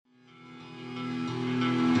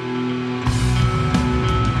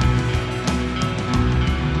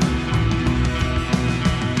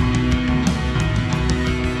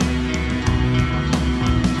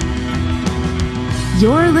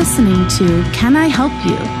You're listening to Can I Help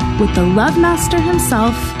You with the Love Master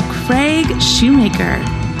himself, Craig Shoemaker.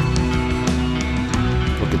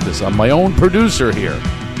 Look at this. I'm my own producer here.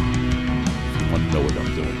 If you want to know what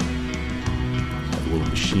I'm doing. I have a little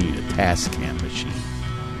machine, a Tascam machine.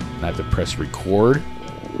 And I have to press record.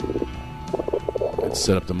 And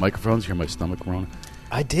set up the microphones. Hear my stomach growling?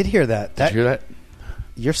 I did hear that. Did you hear that?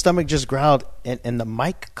 Your stomach just growled, and the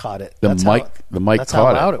mic caught it. The mic that's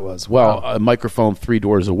caught how loud it was. Well, Wow. a microphone 3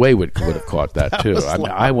 doors away would have caught that too. was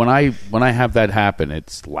loud. When I have that happen,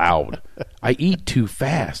 it's loud. I eat too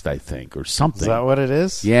fast, I think, or something. Is that what it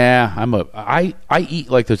is? Yeah, I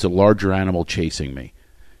eat like there's a larger animal chasing me.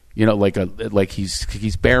 You know, like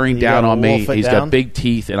he's bearing You down gotta on me. wolf it He's down? got big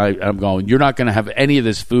teeth, and I'm going, you're not going to have any of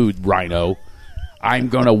this food, Rhino. I'm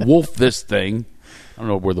going to wolf this thing. I don't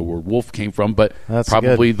know where the word wolf came from, but That's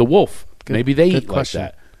probably good. the wolf. Good- Maybe they good eat question.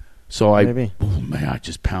 like that. So Maybe. I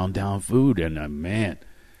just pound down food, and man.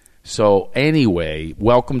 So anyway,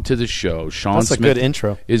 welcome to the show. Sean That's a Smith good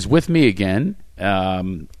intro. is with me again.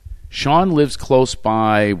 Sean lives close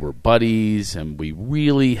by. We're buddies, and we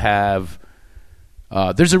really have.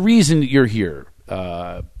 There's a reason you're here.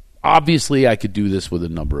 Obviously, I could do this with a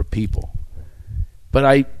number of people, but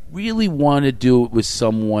I really want to do it with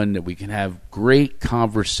someone that we can have great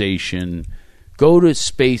conversation. Go to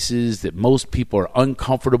spaces that most people are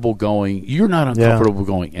uncomfortable going. You're not uncomfortable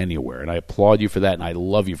going anywhere, and I applaud you for that, and I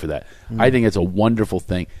love you for that. I think it's a wonderful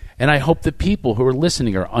thing, and I hope that people who are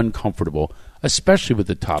listening are uncomfortable, especially with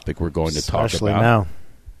the topic we're going to talk Especially about. now.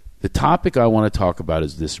 The topic I want to talk about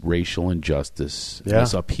is this racial injustice, and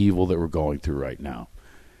this upheaval that we're going through right now.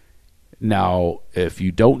 Now, if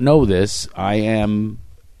you don't know this, I am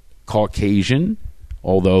Caucasian,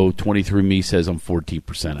 although 23andMe says I'm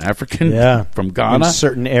 14% African from Ghana. In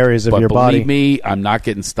certain areas of but your body. believe me, I'm not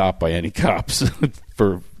getting stopped by any cops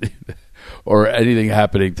for or anything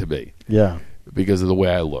happening to me. Yeah. Because of the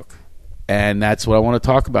way I look. And that's what I want to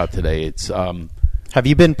talk about today. It's Have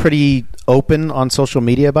you been pretty open on social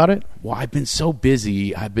media about it? well, I've been so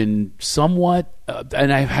busy. I've been somewhat,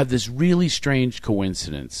 and I've had this really strange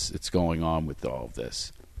coincidence that's going on with all of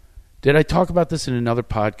this. Did I talk about this in another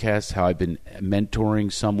podcast, how I've been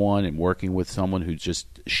mentoring someone and working with someone who's just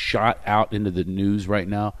shot out into the news right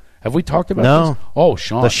now? Have we talked about No. this? Oh,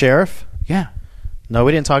 Sean. The sheriff? Yeah. No,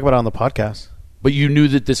 we didn't talk about it on the podcast. But you knew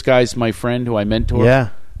that this guy's my friend who I mentor? Yeah.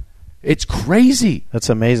 It's crazy. That's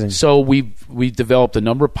amazing. So we've developed a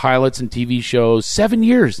number of pilots and TV shows. 7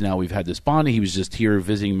 years now we've had this bonding. He was just here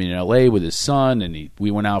visiting me in L.A. with his son, and we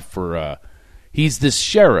went out for he's this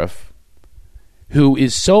sheriff who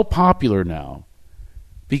is so popular now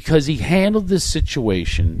because he handled this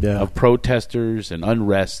situation of protesters and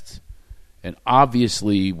unrest and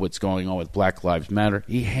obviously what's going on with Black Lives Matter.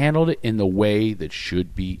 He handled it in the way that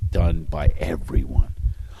should be done by everyone.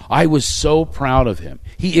 I was so proud of him.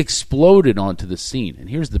 He exploded onto the scene. And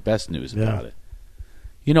here's the best news about it.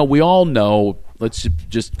 You know, we all know, let's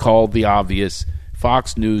just call the obvious,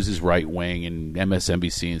 Fox News is right-wing and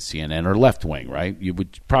MSNBC and CNN are left-wing, right? You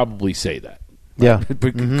would probably say that. Yeah.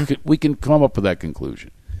 We can come up with that conclusion.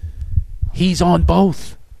 He's on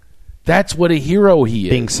both. That's what a hero he is.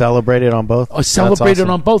 Being celebrated on both? Celebrated That's awesome.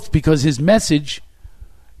 on both because his message,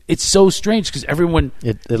 it's so strange because everyone...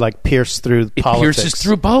 It like pierced through It politics. pierces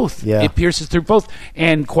through both. Yeah. It pierces through both.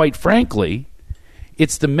 And quite frankly,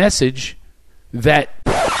 it's the message that,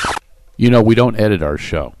 you know, we don't edit our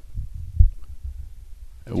show.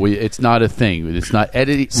 It's not a thing. It's not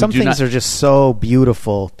editing. Some things are just so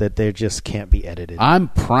beautiful that they just can't be edited. I'm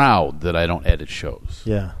proud that I don't edit shows.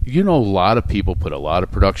 Yeah. You know, a lot of people put a lot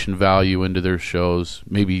of production value into their shows.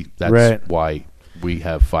 Maybe that's why we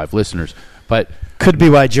have 5 listeners. But could be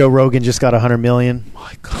why Joe Rogan just got 100 million.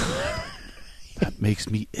 My God, that makes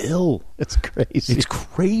me ill. It's crazy. It's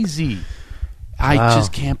crazy. I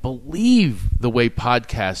just can't believe the way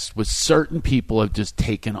podcasts with certain people have just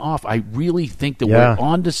taken off. I really think that we're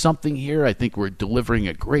onto something here. I think we're delivering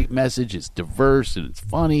a great message. It's diverse and it's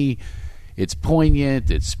funny. It's poignant.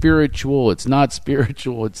 It's spiritual. It's not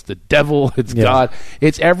spiritual. It's the devil. It's God.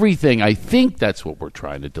 It's everything. I think that's what we're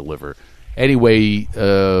trying to deliver. Anyway,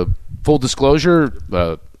 full disclosure,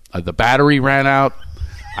 the battery ran out.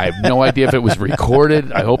 I have no idea if it was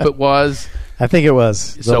recorded. I hope it was. I think it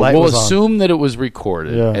was. The So light we'll was on. assume that it was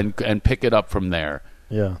recorded Yeah. and pick it up from there.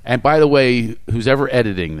 Yeah. And by the way, who's ever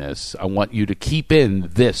editing this, I want you to keep in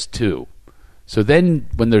this too. So then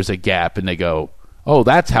when there's a gap and they go, oh,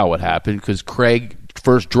 that's how it happened because Craig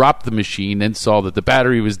first dropped the machine and saw that the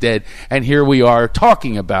battery was dead. And here we are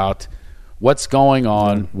talking about what's going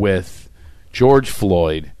on with George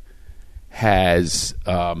Floyd.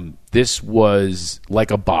 This was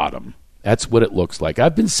like a bottom. That's what it looks like.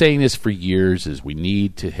 I've been saying this for years, is we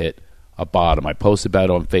need to hit a bottom. I post about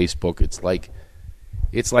it on Facebook. It's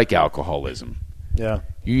like alcoholism. Yeah.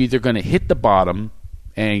 You're either going to hit the bottom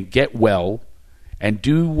and get well and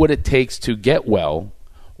do what it takes to get well,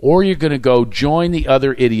 or you're going to go join the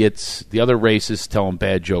other idiots, the other racists telling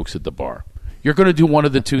bad jokes at the bar. You're going to do one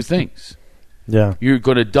of the two things. Yeah. You're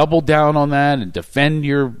going to double down on that and defend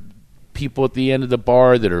your people at the end of the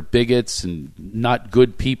bar that are bigots and not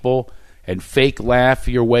good people and fake laugh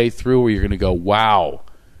your way through, or you're going to go, wow,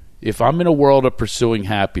 if I'm in a world of pursuing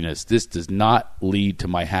happiness, this does not lead to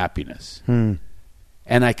my happiness. And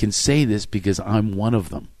I can say this because I'm one of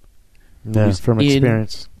them. Yeah, from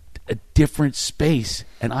experience. A different space,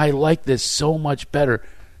 and I like this so much better.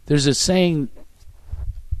 There's a saying,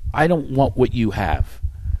 I don't want what you have.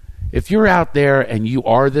 If you're out there and you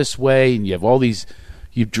are this way and you have all these,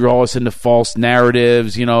 you draw us into false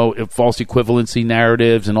narratives, false equivalency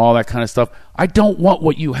narratives and all that kind of stuff, I don't want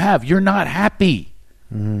what you have. You're not happy.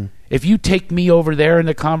 If you take me over there in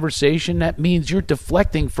the conversation, that means you're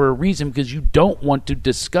deflecting for a reason, because you don't want to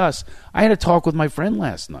discuss. I had a talk with my friend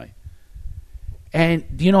last night. And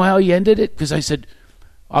do you know how he ended it? Because I said,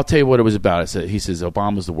 I'll tell you what it was about. He says,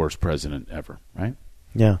 Obama's the worst president ever, right?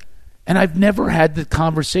 Yeah. And I've never had the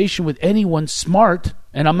conversation with anyone smart,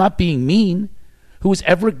 and I'm not being mean, who has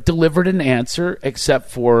ever delivered an answer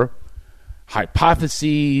except for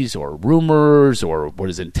hypotheses or rumors or what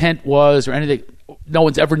his intent was or anything. No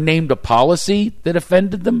one's ever named a policy that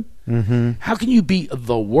offended them. How can you be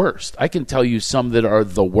the worst? I can tell you some that are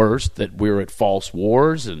the worst, that we're at false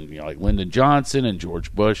wars, and like Lyndon Johnson and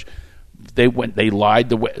George Bush, they lied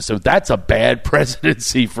the way. So that's a bad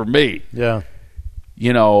presidency for me. Yeah.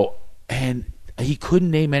 And he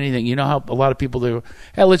couldn't name anything. You know how a lot of people do,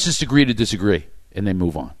 hey, let's just agree to disagree, and they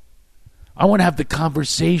move on. I want to have the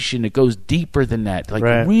conversation that goes deeper than that. Like,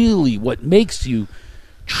 really, what makes you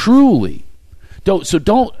truly.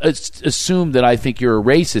 Don't assume that I think you're a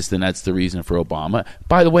racist and that's the reason for Obama.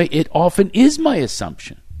 By the way, it often is my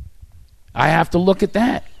assumption. I have to look at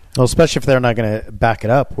that. Well, especially if they're not going to back it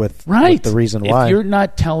up with the reason why. If you're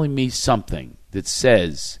not telling me something that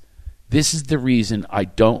says, this is the reason I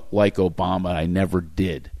don't like Obama and I never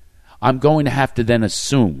did, I'm going to have to then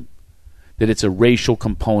assume that it's a racial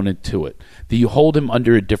component to it, that you hold him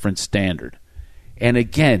under a different standard. And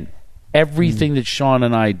again, everything that Sean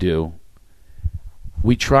and I do,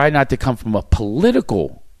 we try not to come from a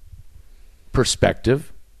political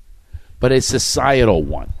perspective, but a societal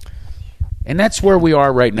one. And that's where we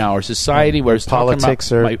are right now. Our society, where I was politics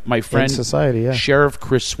talking about my friend, society, yeah. Sheriff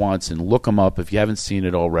Chris Swanson. Look him up if you haven't seen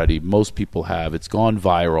it already. Most people have. It's gone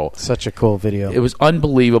viral. Such a cool video. It was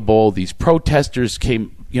unbelievable. These protesters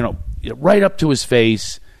came, right up to his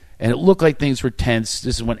face, and it looked like things were tense.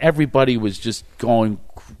 This is when everybody was just going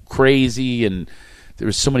crazy, and there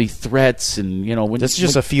were so many threats. And this is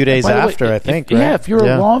just a few days after, I think. Right? Yeah, if you're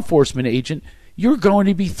a law enforcement agent, you're going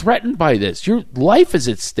to be threatened by this. Your life is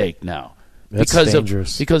at stake now. That's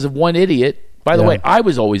dangerous. Because of one idiot. By the way, I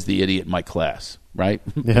was always the idiot in my class, right?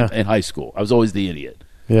 Yeah. In high school. I was always the idiot.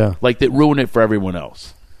 Yeah. Like, that ruined it for everyone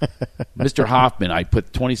else. Mr. Hoffman, I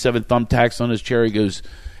put 27 thumbtacks on his chair. He goes,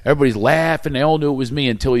 everybody's laughing. They all knew it was me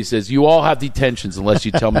until he says, you all have detentions unless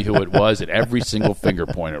you tell me who it was. And every single finger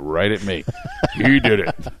pointed right at me. He did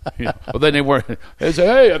it. Well, then they say,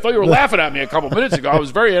 hey, I thought you were laughing at me a couple minutes ago. I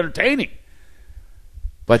was very entertaining.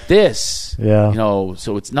 But this, so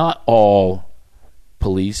it's not all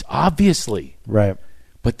police, obviously. Right.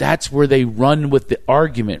 But that's where they run with the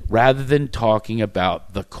argument rather than talking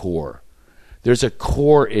about the core. There's a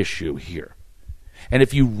core issue here. And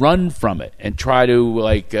if you run from it and try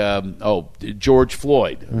to, George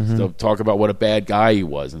Floyd, so talk about what a bad guy he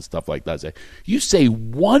was and stuff like that. You say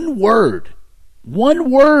one word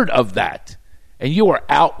of that, and you are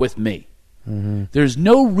out with me. There's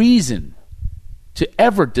no reason to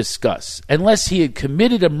ever discuss, unless he had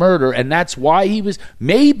committed a murder and that's why he was,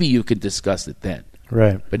 maybe you could discuss it then.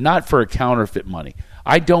 Right. But not for a counterfeit money.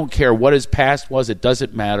 I don't care what his past was. It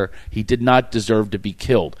doesn't matter. He did not deserve to be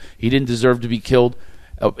killed. He didn't deserve to be killed.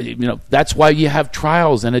 That's why you have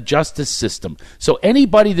trials and a justice system. So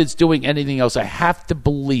anybody that's doing anything else, I have to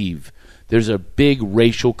believe there's a big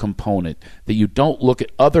racial component, that you don't look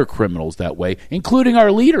at other criminals that way, including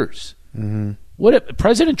our leaders. What if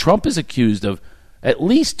President Trump is accused of at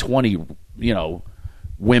least 20,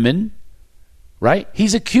 women, right?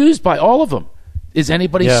 He's accused by all of them. Is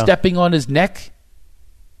anybody stepping on his neck?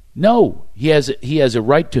 No. He has a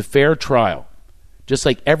right to fair trial, just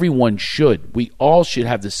like everyone should. We all should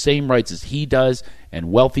have the same rights as he does,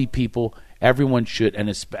 and wealthy people, everyone should,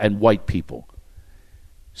 and white people.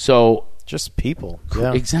 So just people.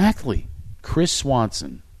 Exactly. Chris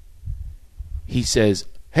Swanson, he says,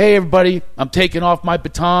 "Hey, everybody, I'm taking off my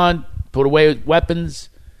baton, put away weapons."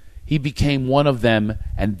 He became one of them,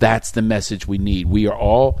 and that's the message we need. We are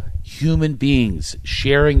all human beings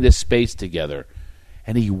sharing this space together.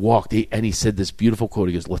 And he walked, and he said this beautiful quote.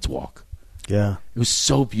 He goes, "Let's walk." Yeah. It was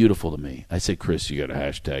so beautiful to me. I said, "Chris, you got to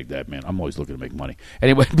hashtag that, man. I'm always looking to make money."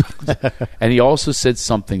 Anyway, and he also said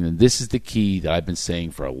something, and this is the key that I've been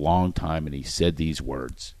saying for a long time, and he said these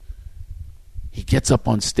words. He gets up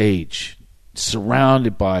on stage,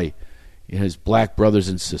 surrounded by his black brothers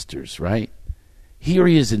and sisters, right? Here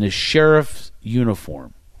he is in his sheriff's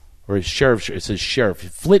uniform, or his sheriff. It says sheriff.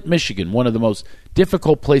 Flint, Michigan, one of the most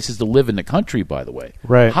difficult places to live in the country, by the way.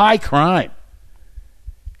 Right. High crime.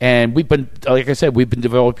 And we've been, like I said, we've been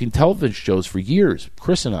developing television shows for years,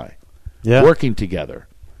 Chris and I, working together.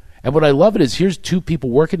 And what I love it is here's two people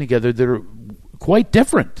working together that are quite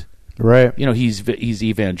different. Right. You know, he's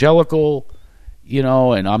evangelical, you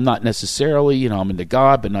know, and I'm not necessarily, you know, I'm into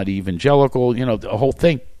God, but not evangelical, you know, the whole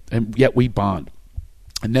thing. And yet we bond.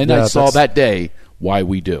 And then I saw that day why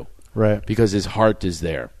we do. Right. Because his heart is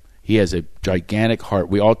there. He has a gigantic heart.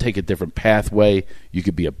 We all take a different pathway. You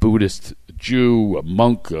could be a Buddhist, a Jew, a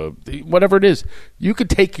monk, whatever it is. You could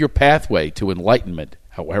take your pathway to enlightenment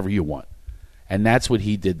however you want. And that's what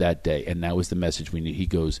he did that day. And that was the message we need. He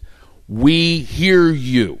goes, "We hear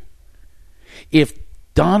you." If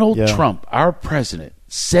Donald Trump, our president,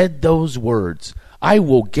 said those words, I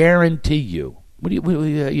will guarantee you. What are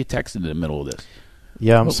you texting in the middle of this?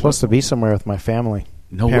 Yeah, I'm supposed to be somewhere with my family.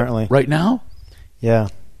 No, apparently. Right now? Yeah.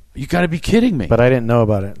 You got to be kidding me. But I didn't know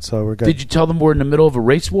about it, so we're good. Did you tell them we're in the middle of a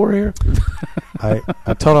race war here? I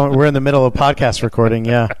told them we're in the middle of a podcast recording,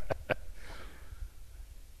 yeah.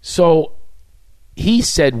 So he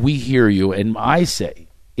said, "We hear you." And I say,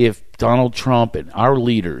 if Donald Trump and our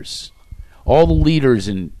leaders, all the leaders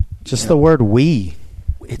in... Just the word "we."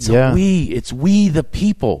 It's a we. It's we the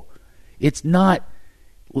people. It's not,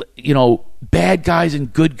 you know, bad guys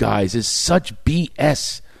and good guys is such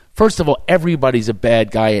BS. First of all, everybody's a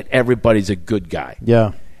bad guy and everybody's a good guy.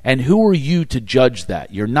 Yeah. And who are you to judge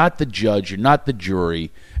that? You're not the judge. You're not the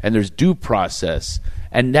jury. And there's due process.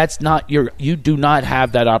 And that's not you do not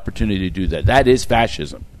have that opportunity to do that. That is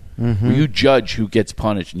fascism. Mm-hmm. Where you judge who gets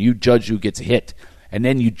punished and you judge who gets hit. And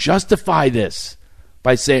then you justify this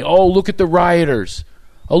by saying, "Oh, look at the rioters.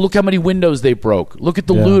 Oh, look how many windows they broke. Look at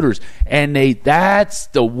the looters." And that's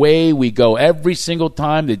the way we go every single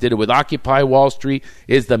time. They did it with Occupy Wall Street.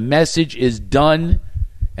 Is the message is done.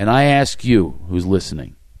 And I ask you, who's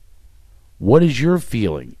listening, what is your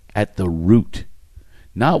feeling at the root?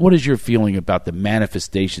 Not what is your feeling about the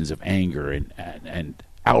manifestations of anger and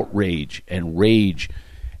outrage and rage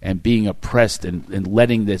and being oppressed and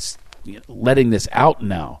letting this out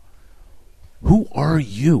now. Who are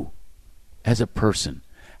you as a person?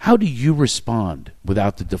 How do you respond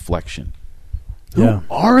without the deflection? Who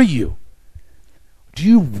are you? Do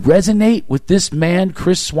you resonate with this man,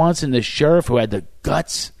 Chris Swanson, the sheriff who had the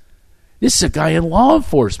guts? This is a guy in law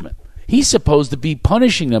enforcement. He's supposed to be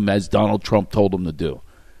punishing them as Donald Trump told him to do.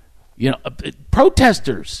 You know,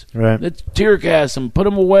 protesters. Right. Let's tear gas them, put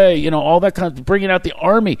them away, you know, all that kind of, bringing out the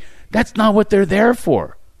army. That's not what they're there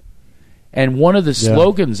for. And one of the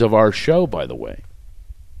slogans of our show, by the way,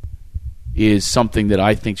 is something that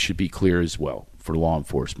I think should be clear as well for law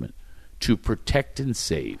enforcement. To protect and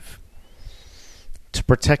save. To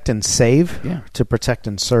protect and save? Yeah. To protect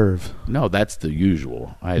and serve? No, that's the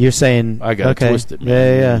usual. You're saying... I got to twist it,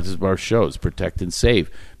 man. Yeah. This is our show, is protect and save.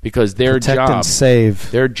 Because their protect and save.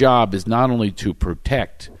 Their job is not only to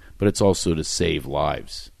protect, but it's also to save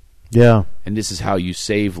lives. Yeah. And this is how you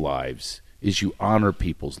save lives, is you honor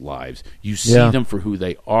people's lives. You see them for who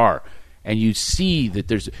they are. And you see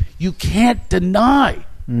that you can't deny.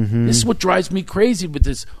 Mm-hmm. This is what drives me crazy with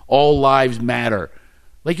this all lives matter.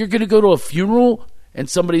 Like, you're going to go to a funeral and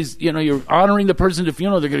somebody's, you know, you're honoring the person at the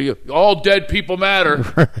funeral, they're going to go, all dead people matter.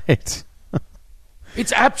 Right.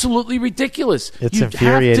 It's absolutely ridiculous. It's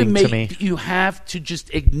infuriating to me. You have to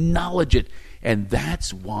just acknowledge it. And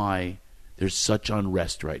that's why there's such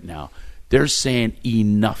unrest right now. They're saying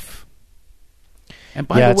enough. And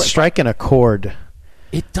by the way, it's striking a chord.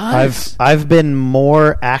 It does. I've been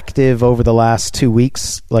more active over the last 2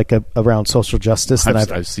 weeks, like around social justice, than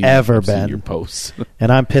I've ever been. Seen your posts.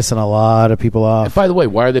 And I'm pissing a lot of people off. And by the way,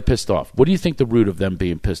 why are they pissed off? What do you think the root of them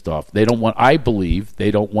being pissed off? I believe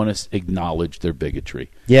they don't want to acknowledge their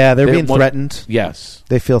bigotry. Yeah, they're being threatened. Yes.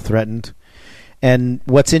 They feel threatened. And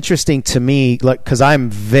what's interesting to me, because I'm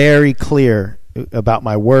very clear about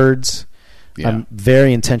my words, I'm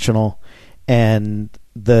very intentional, and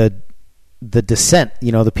the dissent,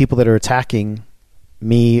 you know, the people that are attacking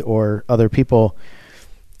me or other people,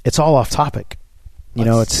 it's all off topic. You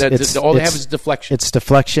know, it's all they have is deflection. It's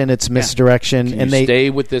deflection. It's misdirection, Can and you stay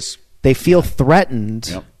with this. They feel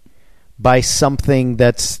threatened by something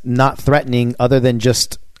that's not threatening, other than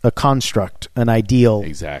just a construct, an ideal.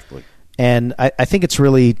 Exactly. And I think it's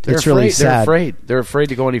really really sad. They're afraid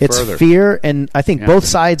to go any further. It's fear, and I think both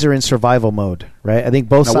sides are in survival mode, right? I think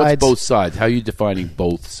both sides. What's both sides? How are you defining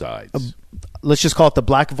both sides? Let's just call it the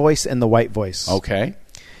black voice and the white voice. Okay.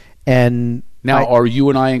 And now, are you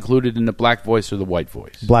and I included in the black voice or the white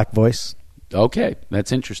voice? Black voice. Okay,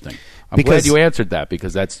 that's interesting. I'm glad you answered that,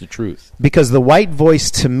 because that's the truth. Because the white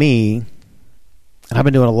voice, to me, and I've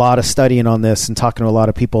been doing a lot of studying on this and talking to a lot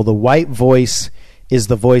of people, the white voice is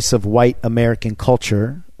the voice of white American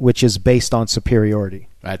culture, which is based on superiority.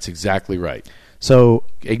 That's exactly right. So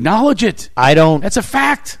acknowledge it. That's a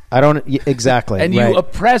fact. Exactly. And you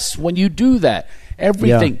oppress when you do that.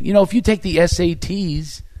 Everything. You know, if you take the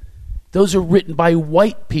SATs, those are written by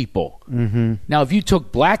white people. Mm-hmm. Now, if you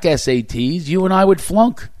took black SATs, you and I would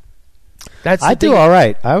flunk. I'd do all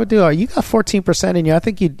right. I would do all right. You got 14% in you. I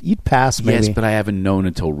think you'd pass, maybe. Yes, but I haven't known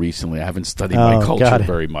until recently. I haven't studied my culture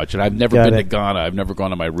very much. And I've never been to Ghana. I've never gone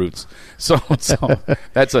to my roots. So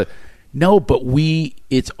that's no, but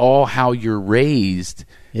it's all how you're raised.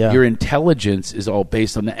 Yeah. Your intelligence is all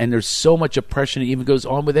based on that. And there's so much oppression that even goes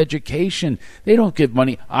on with education. They don't give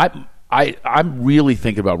money. I'm really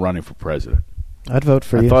thinking about running for president. I'd vote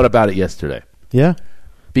for you. I thought about it yesterday. Yeah.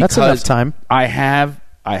 That's enough time.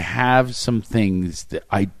 I have some things that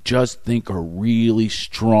I just think are really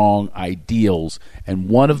strong ideals, and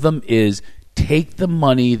one of them is take the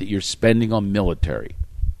money that you're spending on military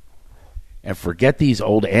and forget these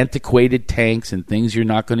old antiquated tanks and things you're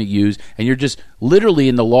not going to use, and you're just literally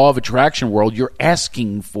in the law of attraction world, you're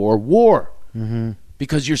asking for war. Mm-hmm.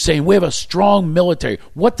 Because you're saying we have a strong military.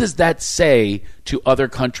 What does that say to other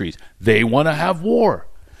countries? They want to have war.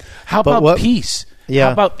 How about peace? Yeah.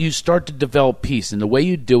 How about you start to develop peace? And the way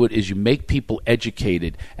you do it is you make people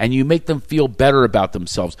educated and you make them feel better about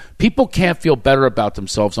themselves. People can't feel better about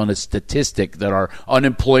themselves on a statistic that our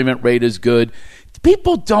unemployment rate is good.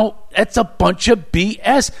 People don't. That's a bunch of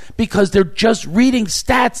BS, because they're just reading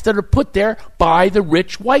stats that are put there by the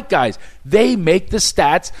rich white guys. They make the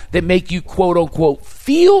stats that make you, quote unquote,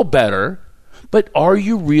 feel better, but are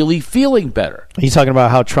you really feeling better? Are you talking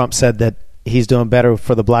about how Trump said that he's doing better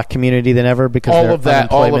for the black community than ever because their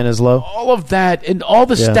unemployment is low? All of that, and all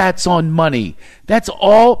the stats on money. That's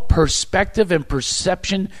all perspective and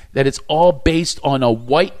perception, that it's all based on a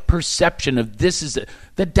white perception of this is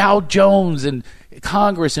the Dow Jones and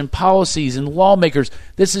Congress and policies and lawmakers.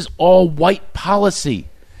 This is all white policy.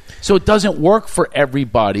 So it doesn't work for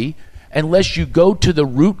everybody unless you go to the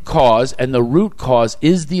root cause, and the root cause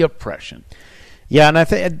is the oppression. Yeah, and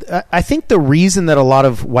I think the reason that a lot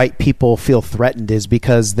of white people feel threatened is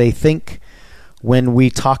because they think when we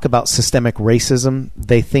talk about systemic racism,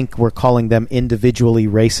 they think we're calling them individually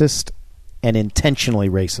racist and intentionally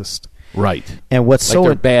racist. Right. And what's like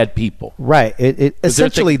they're bad people. Right.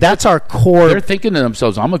 Essentially, that's our core. They're thinking to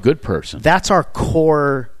themselves, I'm a good person. That's our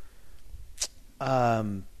core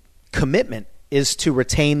commitment, is to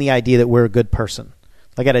retain the idea that we're a good person.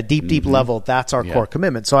 Like at a deep, deep level, that's our core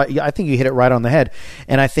commitment. So I think you hit it right on the head.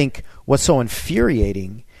 And I think what's so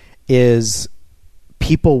infuriating is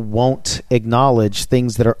people won't acknowledge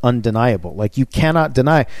things that are undeniable. Like you cannot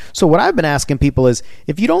deny. So what I've been asking people is,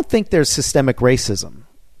 if you don't think there's systemic racism,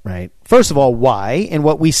 right? First of all, why? And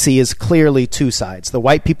what we see is clearly two sides. The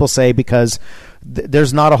white people say because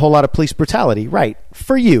there's not a whole lot of police brutality. Right.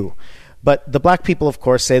 For you. But the black people, of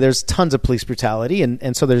course, say there's tons of police brutality.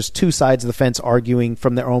 And so there's two sides of the fence arguing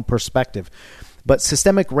from their own perspective. But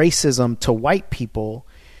systemic racism to white people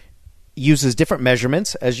uses different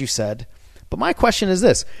measurements, as you said. But my question is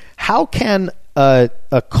this: how can a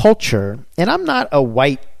culture, and I'm not a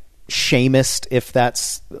white shamist, if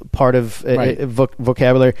that's part of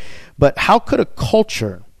vocabulary, but how could a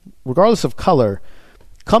culture, regardless of color,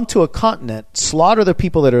 come to a continent, slaughter the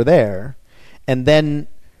people that are there, and then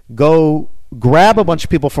go grab a bunch of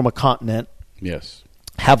people from a continent,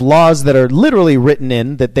 have laws that are literally written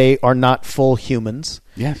in that they are not full humans?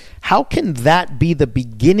 Yes. How can that be the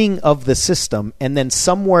beginning of the system, and then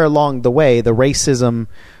somewhere along the way the racism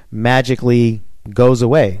magically goes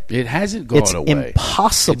away? It hasn't gone away. It's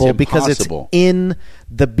impossible because it's in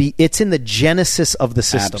the genesis of the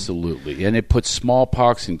system. Absolutely. And it puts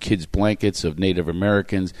smallpox in kids' blankets of Native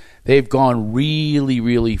Americans. They've gone really,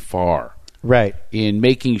 really far. Right. In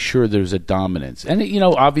making sure there's a dominance. And,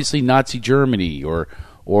 obviously Nazi Germany or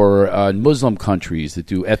or Muslim countries that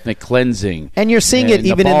do ethnic cleansing. And you're seeing it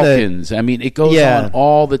even in the in Balkans. I mean, it goes on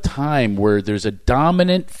all the time where there's a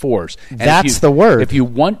dominant force. And that's the word. If you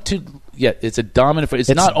want to, it's a dominant force.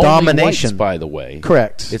 It's not domination. Only whites, by the way.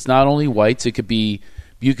 Correct. It's not only whites. It could be,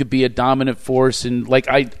 you could be a dominant force. And like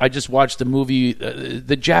I just watched the movie,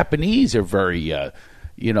 the Japanese are very,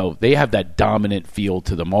 they have that dominant feel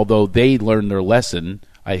to them. Although they learned their lesson.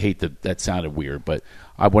 I hate that sounded weird, but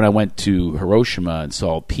when I went to Hiroshima and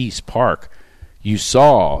saw Peace Park, you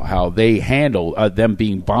saw how they handled them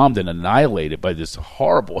being bombed and annihilated by this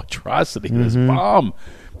horrible atrocity, this bomb.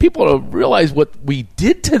 People don't realize what we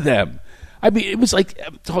did to them. I mean, it was like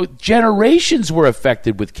generations were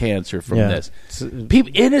affected with cancer from this.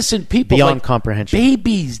 Innocent people. Beyond comprehension.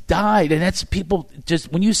 Babies died, and that's people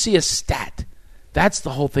just, when you see a stat, that's the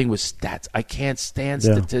whole thing with stats. I can't stand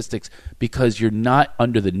statistics because you're not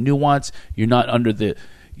under the nuance. You're not under the,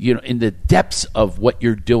 in the depths of what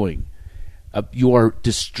you're doing. You are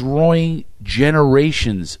destroying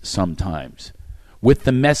generations sometimes with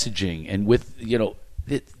the messaging and with,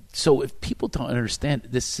 so if people don't understand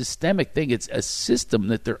this systemic thing, it's a system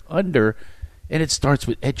that they're under. And it starts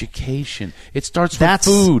with education. It starts with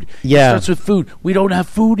food. Yeah. It starts with food. We don't have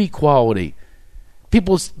food equality.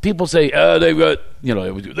 People say, they've got,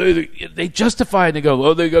 they justify it and they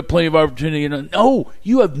go, they got plenty of opportunity. No,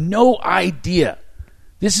 you have no idea.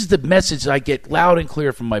 This is the message I get loud and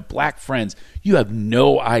clear from my black friends. You have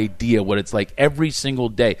no idea what it's like every single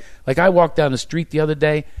day. Like I walked down the street the other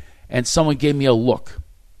day and someone gave me a look.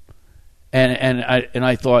 And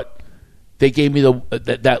I thought they gave me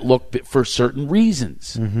that look for certain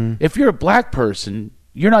reasons. Mm-hmm. If you're a black person,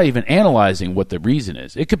 you're not even analyzing what the reason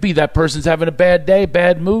is. It could be that person's having a bad day,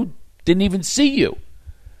 bad mood, didn't even see you.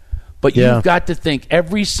 But you've got to think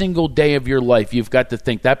every single day of your life, you've got to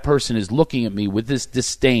think that person is looking at me with this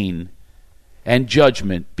disdain and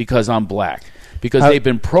judgment because I'm black. Because they've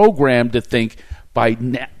been programmed to think by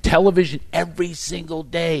television every single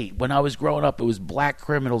day. When I was growing up, it was black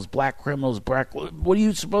criminals, black. What are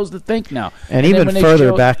you supposed to think now? And even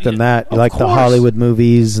further back than that, like the Hollywood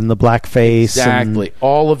movies and the blackface. Exactly.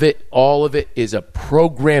 All of it is a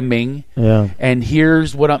programming. Yeah. And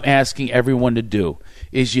here's what I'm asking everyone to do,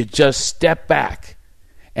 is you just step back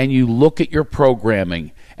and you look at your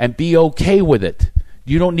programming and be okay with it.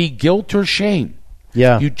 You don't need guilt or shame.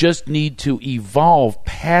 Yeah. You just need to evolve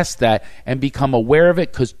past that and become aware of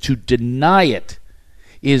it, because to deny it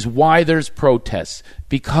is why there's protests,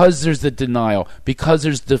 because there's the denial, because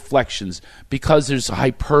there's deflections, because there's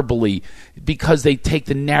hyperbole, because they take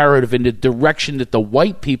the narrative in the direction that the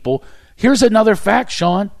white people... Here's another fact,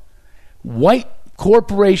 Sean. White-run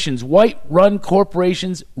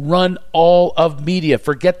corporations run all of media.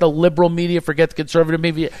 Forget the liberal media, forget the conservative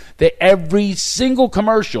media. Every single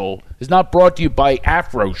commercial is not brought to you by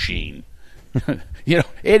Afro Sheen.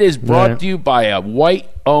 It is brought to you by a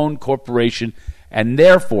white-owned corporation, and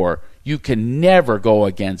therefore you can never go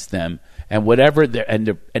against them. And whatever,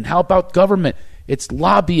 and how about government? It's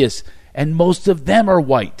lobbyists, and most of them are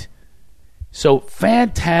white. So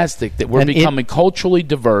fantastic that we're becoming culturally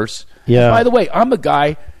diverse. Yeah. And by the way, I'm a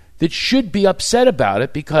guy that should be upset about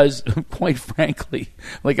it because, quite frankly,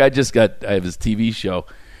 like I have this TV show,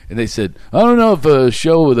 and they said, I don't know if a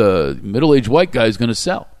show with a middle-aged white guy is going to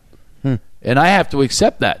sell. And I have to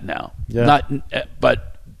accept that now. Yeah.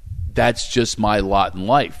 But that's just my lot in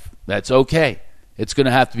life. That's okay. It's going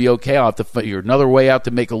to have to be okay. I'll have to figure another way out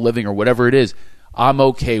to make a living or whatever it is. I'm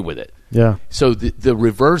okay with it. Yeah. So the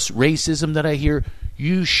reverse racism that I hear,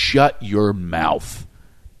 you shut your mouth.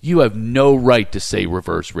 You have no right to say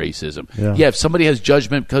reverse racism. Yeah, if somebody has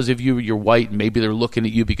judgment because of you're white, and maybe they're looking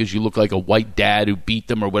at you because you look like a white dad who beat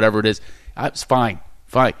them or whatever it is, it's fine.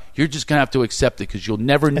 You're just going to have to accept it because you'll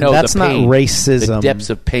never know the pain. Not racism. The depths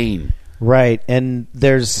of pain. Right. And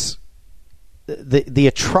there's the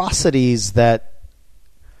atrocities that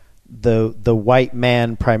the white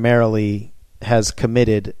man primarily has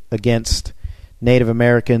committed against Native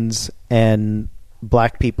Americans and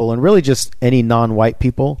black people, and really just any non-white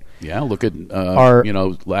people. Yeah, look at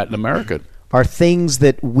Latin America. Are things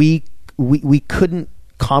that we couldn't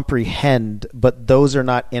comprehend, but those are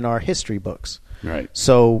not in our history books. Right.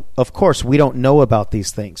 So of course we don't know about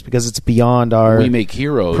these things because it's beyond our we make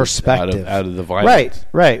heroes perspective out of the violence.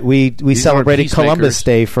 Right. We celebrated Columbus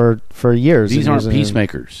Day for years. These aren't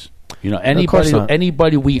peacemakers.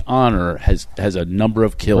 Anybody we honor has a number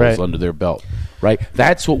of kills under their belt. Right.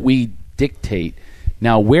 That's what we dictate.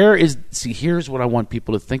 Now, here's what I want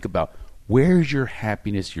people to think about. Where's your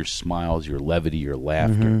happiness, your smiles, your levity, your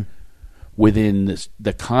laughter within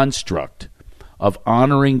the construct of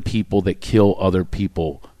honoring people that kill other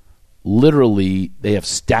people literally, they have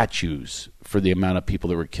statues for the amount of people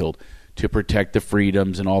that were killed to protect the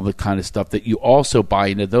freedoms and all the kind of stuff that you also buy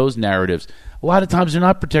into those narratives. A lot of times they're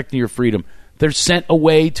not protecting your freedom. They're sent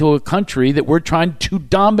away to a country that we're trying to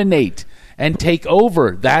dominate and take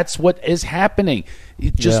over. That's what is happening.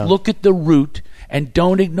 You just look at the root and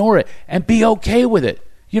don't ignore it and be okay with it.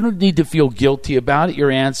 You don't need to feel guilty about it,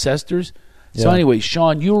 your ancestors. So anyway,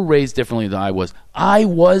 Sean, you were raised differently than I was. I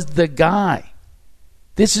was the guy.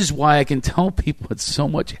 This is why I can tell people it's so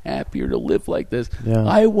much happier to live like this. Yeah.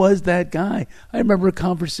 I was that guy. I remember a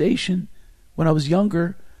conversation when I was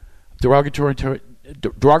younger,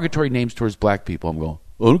 derogatory names towards black people. I'm going,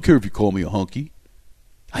 I don't care if you call me a hunky.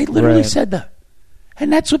 I literally said that.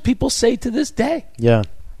 And that's what people say to this day. Yeah.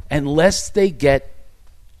 Unless they get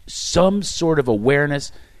some sort of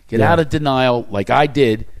awareness, get out of denial like I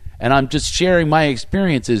did, and I'm just sharing my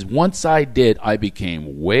experiences. Once I did, I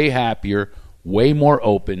became way happier, way more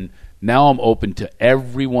open. Now I'm open to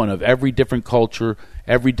everyone of every different culture,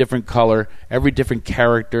 every different color, every different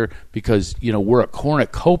character, because, we're a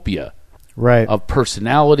cornucopia of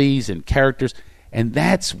personalities and characters. And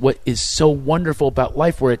that's what is so wonderful about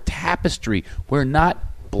life. We're a tapestry. We're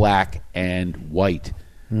not black and white.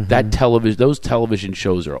 Mm-hmm. Those television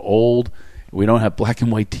shows are old. We don't have black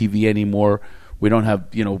and white TV anymore. We don't have,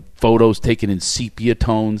 photos taken in sepia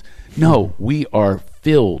tones. No, we are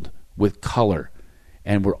filled with color,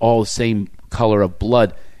 and we're all the same color of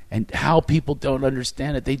blood. And how people don't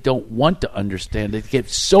understand it, they don't want to understand it. They get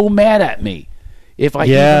so mad at me if I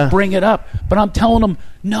even bring it up. But I'm telling them,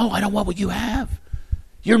 no, I don't want what you have.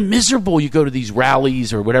 You're miserable. You go to these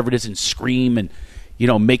rallies or whatever it is and scream and,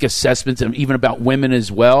 make assessments, and even about women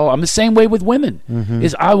as well. I'm the same way with women. Mm-hmm.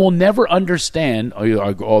 Is I will never understand,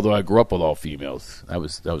 although I grew up with all females. That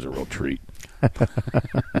was a real treat. I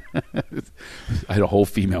had a whole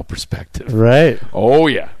female perspective. Right. Oh,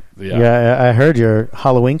 yeah. Yeah, I heard your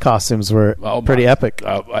Halloween costumes were pretty epic.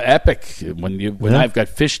 Epic. When I've got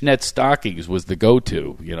fishnet stockings was the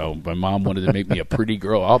go-to. My mom wanted to make me a pretty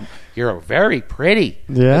girl. You're very pretty.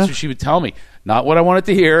 Yeah. That's what she would tell me. Not what I wanted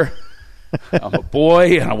to hear. I'm a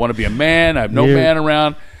boy, and I want to be a man. I have no man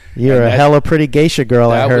around. You're a hella pretty geisha girl,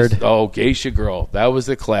 I heard. Geisha girl. That was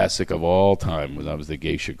the classic of all time when I was the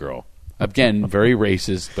geisha girl. Again, very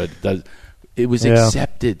racist, but it was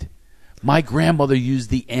accepted. My grandmother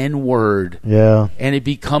used the N-word. Yeah. And it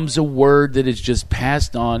becomes a word that is just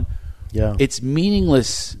passed on. Yeah. It's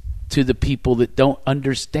meaningless to the people that don't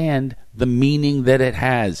understand the meaning that it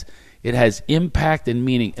has. It has impact and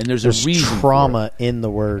meaning, and there's a reason trauma for it. In the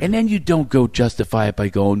word. And then you don't go justify it by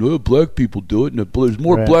going, oh, black people do it, and there's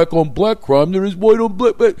more black on black crime than there is white on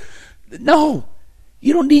black. But no,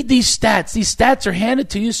 you don't need these stats. These stats are handed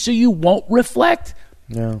to you so you won't reflect.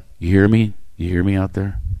 No. You hear me? You hear me out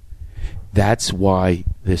there? That's why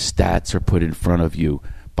the stats are put in front of you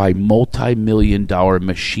by multi-million-dollar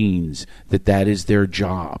machines. That is their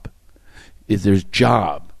job. Is their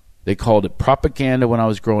job. They called it propaganda when I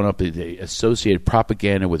was growing up. They associated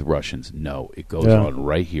propaganda with Russians. No, it goes on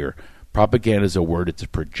right here. Propaganda is a word. It's a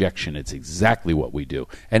projection. It's exactly what we do.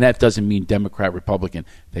 And that doesn't mean Democrat, Republican.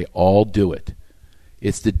 They all do it.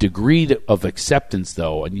 It's the degree of acceptance,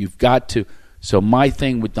 though, and you've got to. So my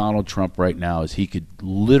thing with Donald Trump right now is he could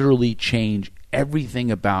literally change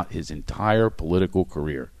everything about his entire political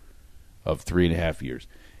career of 3.5 years.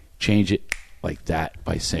 Change it like that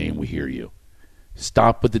by saying, we hear you.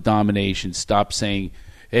 Stop with the domination. Stop saying,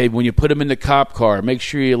 hey, when you put them in the cop car, make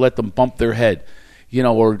sure you let them bump their head.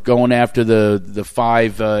 Or going after the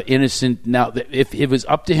 5 innocent. Now, if it was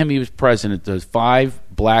up to him, he was president, the 5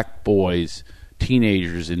 black boys,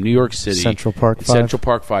 teenagers in New York City, Central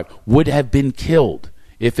Park 5 would have been killed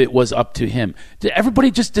if it was up to him.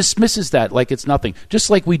 Everybody just dismisses that like it's nothing. Just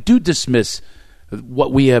like we do dismiss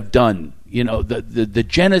what we have done. The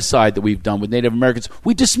genocide that we've done with Native Americans,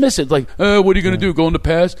 we dismiss it like, what are you going to do, go in the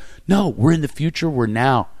past? No, we're in the future, we're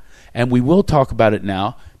now. And we will talk about it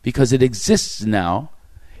now because it exists now.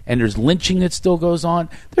 And there's lynching that still goes on.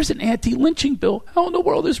 There's an anti-lynching bill. How in the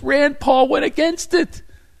world is Rand Paul went against it?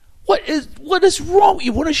 What is wrong?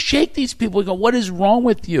 You want to shake these people and go, what is wrong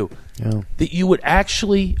with you? Yeah. That you would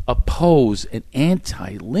actually oppose an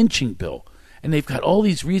anti-lynching bill. And they've got all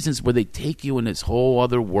these reasons where they take you in this whole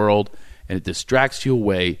other world and it distracts you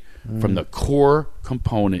away from the core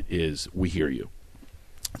component is we hear you.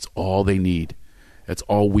 That's all they need. That's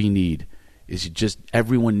all we need is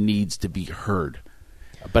everyone needs to be heard.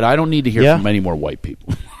 But I don't need to hear from any more white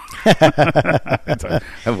people.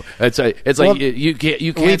 It's like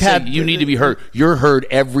you can't say you need to be heard. You're heard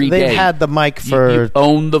every day. They've had the mic for you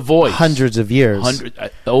own the voice hundreds of years.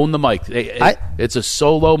 Own the mic. It's a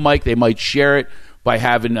solo mic. They might share it by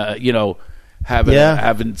having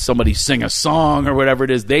having somebody sing a song or whatever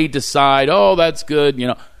it is. They decide, oh, that's good.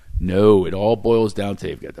 No, it all boils down to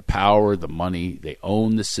they've got the power, the money. They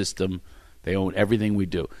own the system. They own everything we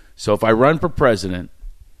do. So if I run for president,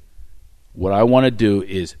 what I want to do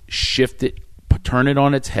is shift it, turn it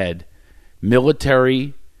on its head.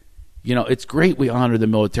 Military, it's great we honor the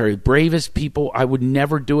military. Bravest people, I would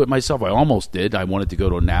never do it myself. I almost did. I wanted to go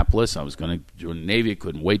to Annapolis. I was going to join the Navy. I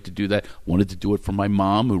couldn't wait to do that. Wanted to do it for my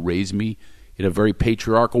mom, who raised me in a very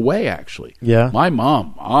patriarchal way, actually. Yeah. My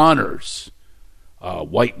mom honors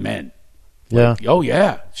white men. Yeah. Oh,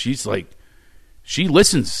 yeah. She's like, she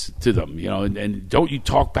listens to them, and don't you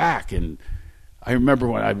talk back. And I remember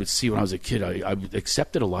when I was a kid, I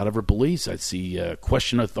accepted a lot of her beliefs. I'd see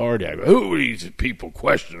question authority. I go, who are these people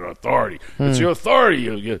question authority? It's your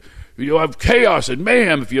authority. You have chaos and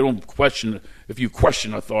mayhem if you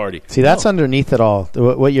question authority. See, that's underneath it all.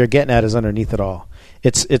 What you're getting at is underneath it all.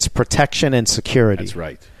 It's protection and security. That's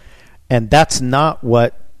right. And that's not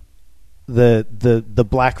what the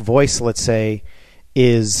black voice, let's say,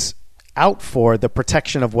 is out for, the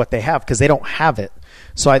protection of what they have, because they don't have it.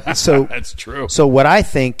 So that's true. So what I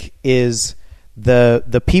think is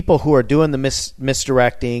the people who are doing the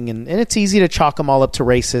misdirecting, and it's easy to chalk them all up to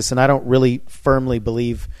racist, and I don't really firmly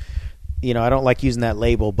believe, I don't like using that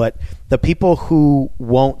label, but the people who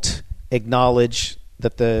won't acknowledge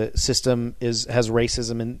that the system has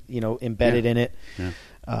racism and embedded in it. Yeah.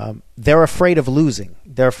 They're afraid of losing.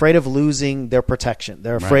 They're afraid of losing their protection.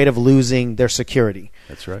 They're afraid of losing their security.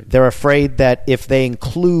 That's right. They're afraid that if they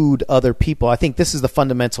include other people, I think this is the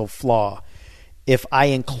fundamental flaw. If I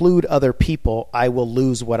include other people, I will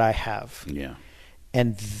lose what I have. Yeah.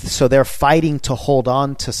 And so they're fighting to hold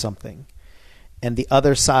on to something. And the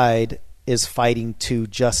other side is fighting to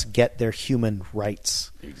just get their human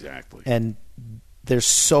rights. Exactly. And there's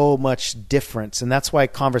so much difference. And that's why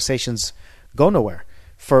conversations go nowhere.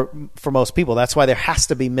 For most people, that's why there has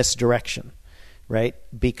to be misdirection, right?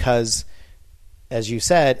 Because, as you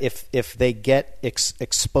said, if they get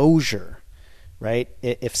exposure, right?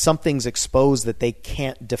 If something's exposed that they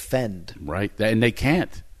can't defend, right, and they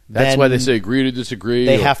can't. That's why they say agree to disagree.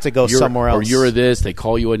 They have to go somewhere else. Or you're this. They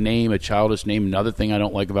call you a name, a childish name. Another thing I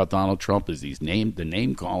don't like about Donald Trump is the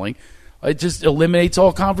name calling. It just eliminates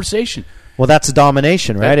all conversation. Well, that's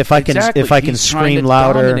domination, right? If I can He's scream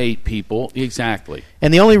louder, dominate people, exactly.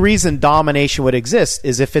 And the only reason domination would exist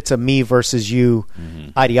is if it's a me versus you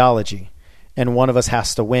ideology, and one of us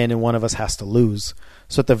has to win and one of us has to lose.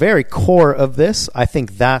 So at the very core of this, I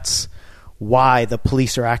think that's why the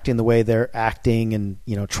police are acting the way they're acting, and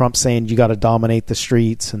Trump saying you got to dominate the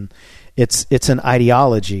streets, and it's an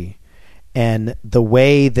ideology, and the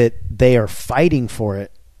way that they are fighting for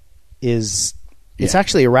it is. It's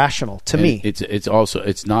actually irrational to me. It's also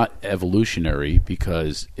not evolutionary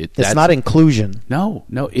because it's not inclusion. No,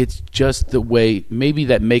 it's just the way maybe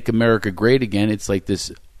that Make America Great Again. It's like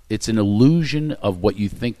this. It's an illusion of what you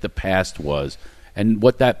think the past was, and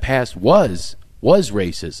what that past was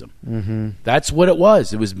racism. Mm-hmm. That's what it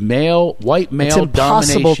was. It was white male. It's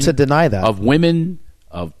impossible domination to deny that of women,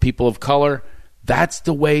 of people of color. That's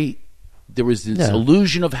the way. There was this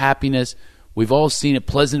illusion of happiness. We've all seen it.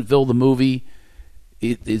 Pleasantville, the movie.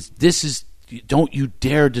 Don't you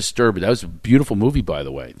dare disturb it. That was a beautiful movie, by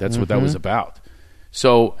the way. That's what that was about.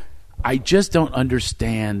 So I just don't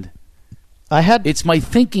understand. It's my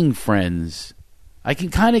thinking friends. I can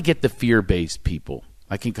kind of get the fear-based people.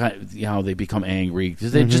 I can kind of, they become angry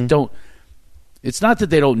because they just don't. It's not that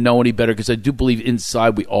they don't know any better, because I do believe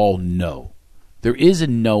inside we all know. There is a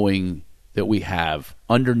knowing that we have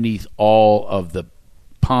underneath all of the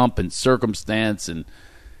pomp and circumstance and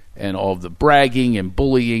all of the bragging and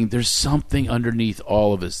bullying. There's something underneath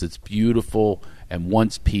all of us that's beautiful and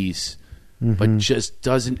wants peace, but just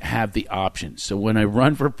doesn't have the option. So when I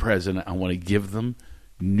run for president, I want to give them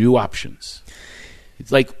new options.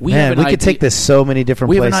 It's like we could take this so many different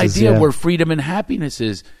places. We have an idea where freedom and happiness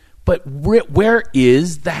is, but where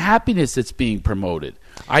is the happiness that's being promoted?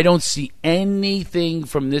 I don't see anything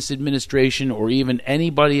from this administration or even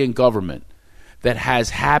anybody in government that has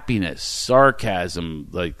happiness, sarcasm,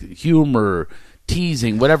 like humor,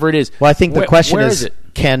 teasing, whatever it is. Well, I think the question is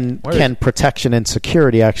can protection and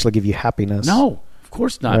security actually give you happiness? No, of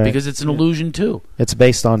course not, because it's an illusion too. It's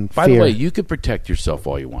based on fear. By the way, you could protect yourself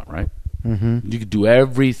all you want, right? Mm-hmm. You could do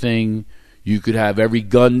everything. You could have every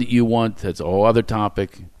gun that you want. That's a whole other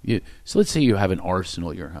topic. So let's say you have an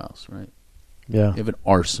arsenal at your house, right? Yeah. You have an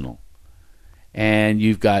arsenal. And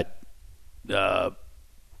you've got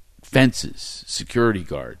fences, security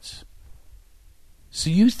guards.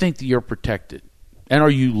 So you think that you're protected. And are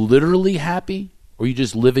you literally happy? Or are you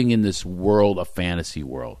just living in this world, a fantasy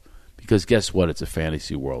world? Because guess what? It's a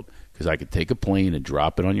fantasy world. Because I could take a plane and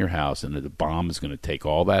drop it on your house, and the bomb is going to take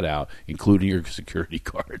all that out, including your security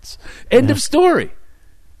guards. End of story.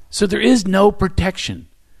 So there is no protection.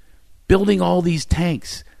 Building all these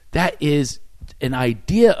tanks, that is an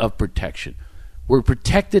idea of protection. We're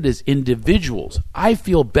protected as individuals. I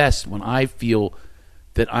feel best when I feel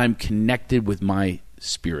that I'm connected with my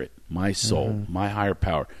spirit, my soul, my higher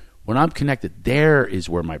power. When I'm connected, there is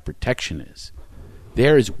where my protection is.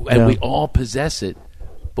 There is, and we all possess it,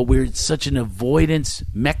 but we're in such an avoidance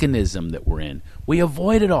mechanism that we're in. We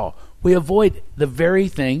avoid it all. We avoid the very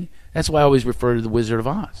thing. That's why I always refer to the Wizard of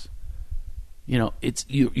Oz. You know, it's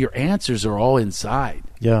your answers are all inside.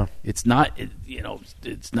 Yeah, it's not.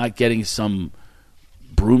 It's not getting some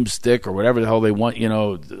broomstick or whatever the hell they want. You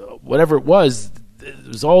know, whatever it was.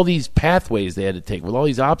 There's all these pathways they had to take with all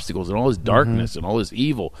these obstacles and all this darkness and all this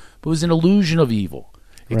evil. But it was an illusion of evil.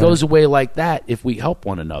 It goes away like that if we help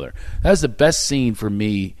one another. That's the best scene for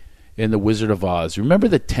me in The Wizard of Oz. Remember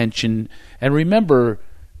the tension, and remember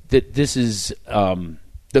that this is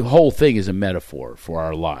the whole thing is a metaphor for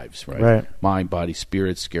our lives, right? Mind, body,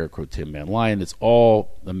 spirit, scarecrow, Tin Man, Lion. It's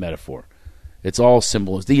all a metaphor. It's all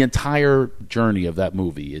symbols. The entire journey of that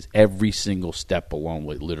movie is every single step along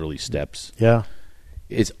with literally steps. Yeah.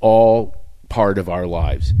 It's all part of our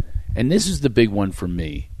lives. And this is the big one for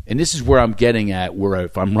me. And this is where I'm getting at, where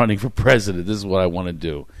if I'm running for president, this is what I want to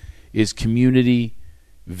do, is community,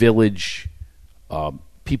 village,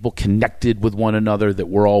 people connected with one another, that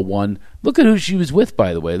we're all one. Look at who she was with,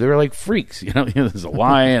 by the way. They were like freaks. You know, there's a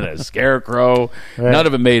lion, a scarecrow. None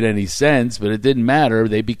of it made any sense, but it didn't matter.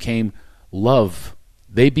 They became love.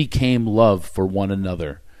 They became love for one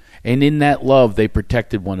another. And in that love, they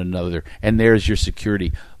protected one another. And there's your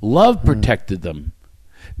security. Love protected them.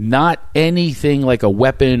 Not anything like a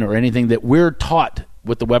weapon or anything that we're taught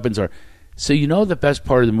what the weapons are. So you know the best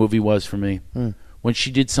part of the movie was for me? When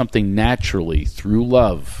she did something naturally through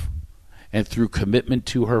love and through commitment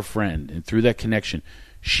to her friend and through that connection,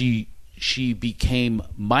 she became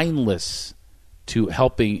mindless to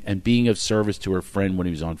helping and being of service to her friend when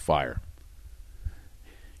he was on fire.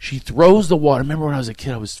 She throws the water. I remember when I was a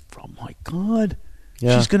kid, I was, oh my God,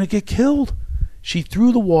 she's going to get killed. She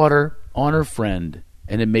threw the water on her friend,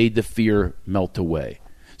 and it made the fear melt away.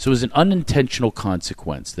 So it was an unintentional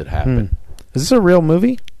consequence that happened. Is this a real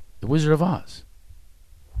movie? The Wizard of Oz.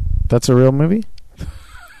 That's a real movie?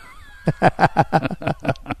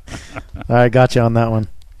 I got you on that one.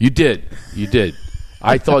 You did.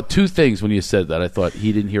 I thought two things when you said that. I thought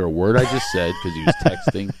he didn't hear a word I just said because he was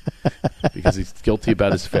texting, because he's guilty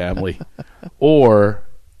about his family, or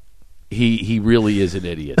he really is an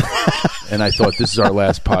idiot. And I thought this is our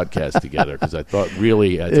last podcast together, because I thought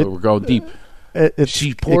really we're going deep. It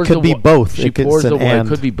could be both. It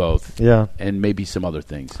could be both. Yeah, and maybe some other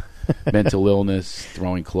things, mental illness,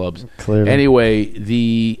 throwing clubs. Clearly. Anyway,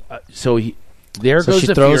 so she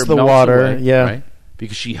throws the water. Away, right?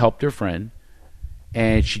 Because she helped her friend.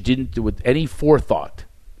 And she didn't do it with any forethought,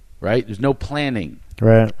 right? There's no planning,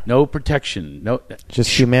 right? No protection,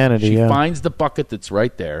 just humanity. She finds the bucket that's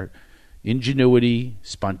right there, ingenuity,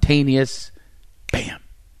 spontaneous, bam,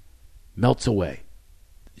 melts away.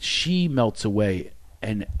 She melts away,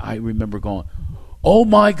 and I remember going, "Oh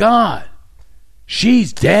my God,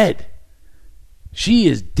 she's dead. She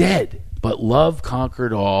is dead." But love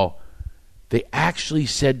conquered all. They actually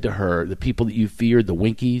said to her, the people that you feared, the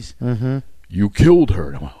Winkies. You killed her.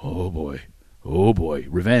 And I'm like, oh boy,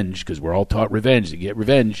 revenge, because we're all taught revenge. To get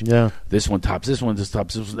revenge. Yeah. This one tops this one, this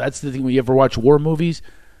tops this one. That's the thing when you ever watch war movies.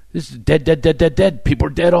 This is dead. People are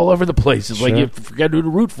dead all over the place. It's like you forget who to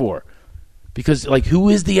root for. Because, like, who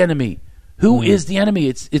is the enemy? Who is the enemy?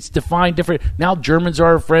 It's defined different. Now Germans are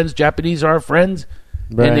our friends, Japanese are our friends.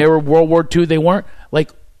 Right. And they were World War II, they weren't.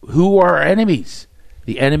 Like, who are our enemies?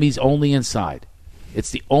 The enemy's only inside.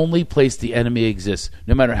 It's the only place the enemy exists.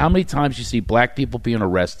 No matter how many times you see black people being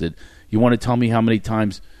arrested, you want to tell me how many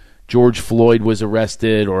times George Floyd was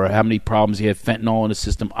arrested or how many problems he had fentanyl in the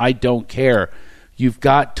system. I don't care. You've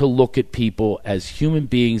got to look at people as human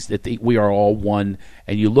beings, that we are all one,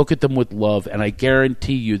 and you look at them with love, and I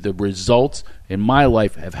guarantee you the results in my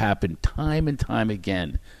life have happened time and time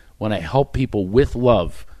again when I help people with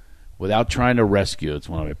love without trying to rescue. It's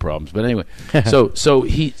one of my problems. But anyway,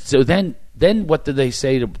 Then what did they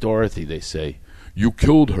say to Dorothy? They say, "You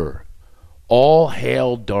killed her. All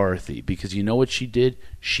hail Dorothy." Because you know what she did?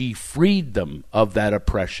 She freed them of that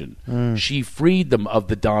oppression. She freed them of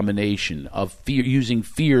the domination, of fear, using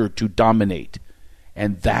fear to dominate.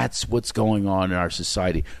 And that's what's going on in our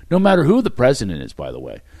society, no matter who the president is, by the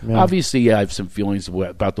way. Yeah. Obviously, I have some feelings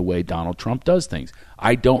about the way Donald Trump does things.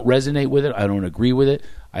 I don't resonate with it. I don't agree with it.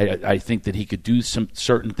 I think that he could do some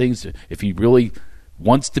certain things. If he really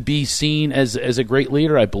wants to be seen as a great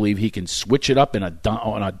leader, I believe he can switch it up on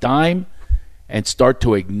a dime and start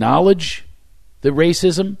to acknowledge the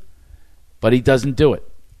racism, but he doesn't do it.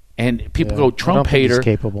 And people go, Trump hater.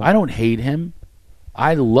 I don't hate him.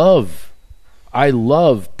 I love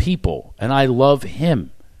people, and I love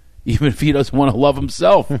him, even if he doesn't want to love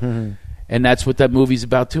himself. And that's what that movie's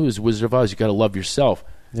about, too, is Wizard of Oz. You got to love yourself.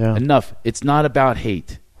 Yeah. Enough. It's not about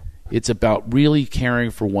hate. It's about really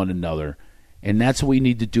caring for one another, and that's what we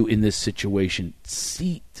need to do in this situation.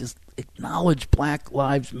 Just acknowledge Black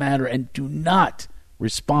Lives Matter, and do not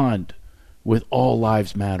respond with All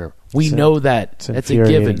Lives Matter. We know that. That's a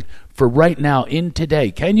given. For right now, in today,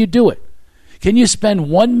 can you do it? Can you spend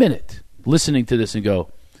 1 minute listening to this and go,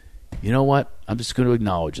 you know what? I'm just going to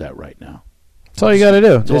acknowledge that right now. That's all you got to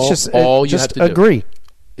do. It's all you have to agree. Do.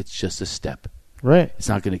 It's just a step. Right. It's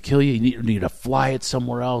not going to kill you. You need to fly it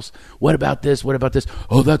somewhere else. What about this? What about this?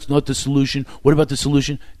 Oh, that's not the solution. What about the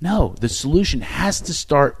solution? No, the solution has to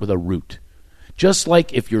start with a root. Just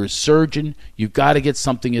like if you're a surgeon, you've got to get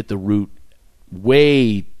something at the root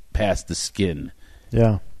way past the skin.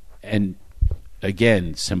 Yeah. And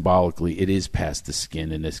again, symbolically, it is past the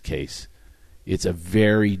skin in this case. It's a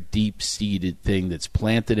very deep-seated thing that's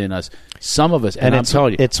planted in us. Some of us, and I'm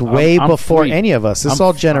telling you, it's way before any of us. It's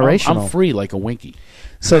all generational. I'm free like a Winky.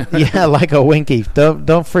 So yeah, like a Winky.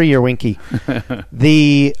 Don't free your Winky.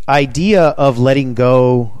 The idea of letting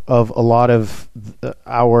go of a lot of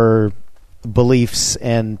our beliefs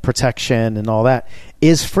and protection and all that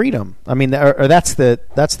is freedom. I mean, or that's the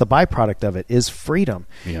byproduct of it, is freedom.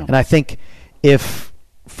 Yeah. And I think, if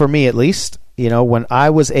for me at least, when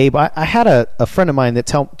I was able, I had a friend of mine that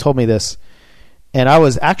told me this, and I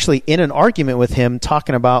was actually in an argument with him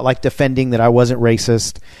talking about like defending that I wasn't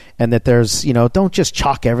racist, and that there's, don't just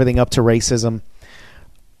chalk everything up to racism.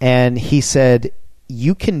 And he said,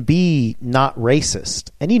 you can be not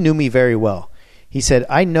racist. And he knew me very well. He said,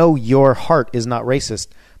 I know your heart is not racist,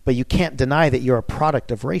 but you can't deny that you're a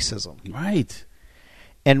product of racism. Right.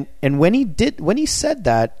 And when he said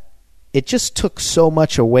that, it just took so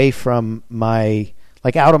much away from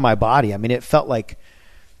out of my body. I mean, it felt like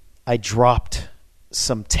I dropped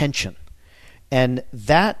some tension. And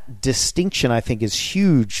that distinction, I think, is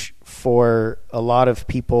huge for a lot of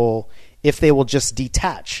people if they will just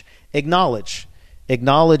detach, acknowledge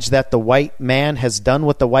that the white man has done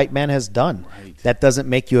what the white man has done. Right. That doesn't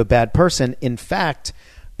make you a bad person. In fact,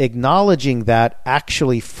 acknowledging that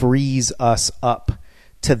actually frees us up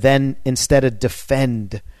to then, instead of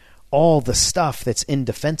defend all the stuff that's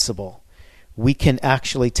indefensible, we can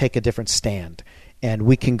actually take a different stand, and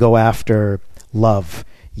we can go after love,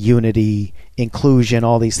 unity, inclusion,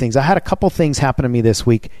 all these things. I had a couple things happen to me this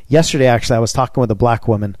week. Yesterday, actually, I was talking with a black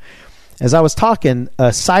woman. As I was talking,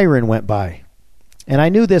 a siren went by. And I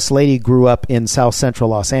knew this lady grew up in South Central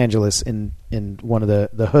Los Angeles in one of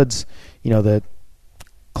the hoods, the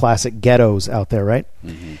classic ghettos out there, right?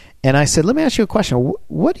 Mm-hmm. And I said, let me ask you a question.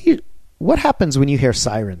 What happens when you hear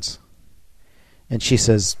sirens? And she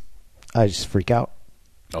says, I just freak out.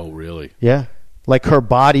 Oh, really? Yeah. Like her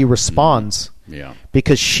body responds. Mm-hmm. Yeah.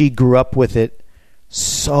 Because she grew up with it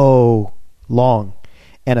so long.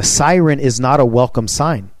 And a siren is not a welcome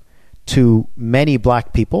sign to many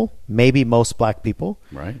black people, maybe most black people.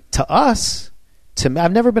 Right. To us,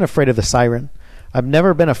 I've never been afraid of the siren. I've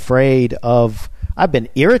never been afraid of, I've been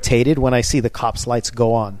irritated when I see the cops' lights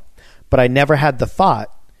go on. But I never had the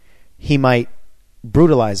thought he might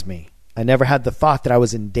brutalize me. I never had the thought that I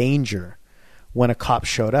was in danger when a cop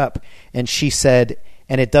showed up. And she said,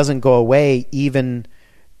 and it doesn't go away even,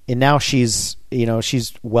 and now she's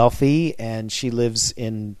wealthy and she lives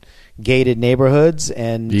in gated neighborhoods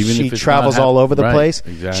and even she travels all over the place.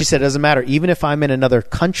 Exactly. She said, it doesn't matter. Even if I'm in another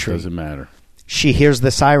country, doesn't matter. She hears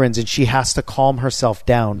the sirens and she has to calm herself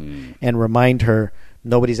down and remind her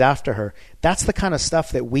nobody's after her. That's the kind of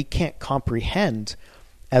stuff that we can't comprehend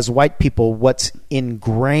as white people, what's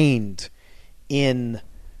ingrained in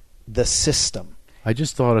the system. I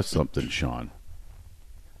just thought of something, Sean.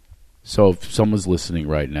 So if someone's listening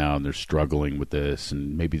right now and they're struggling with this,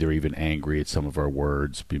 and maybe they're even angry at some of our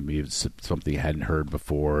words, maybe it's something they hadn't heard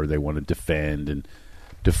before, they want to defend and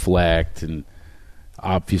deflect and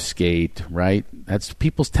obfuscate, right? That's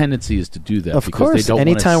people's tendency, is to do that. Of course, they don't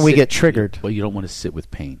anytime we get triggered. Well, you don't want to sit with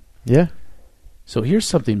pain. Yeah. So here's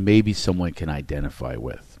something maybe someone can identify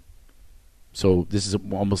with. So this is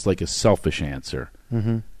almost like a selfish answer.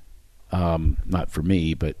 Mm-hmm. Not for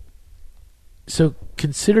me, but So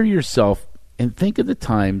consider yourself and think of the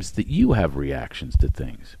times that you have reactions to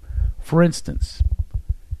things. For instance,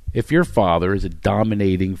 if your father is a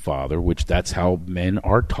dominating father, which that's how men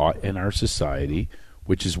are taught in our society,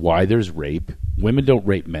 which is why there's rape. Women don't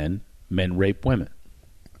rape men. Men rape women.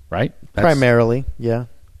 Right? Primarily, yeah.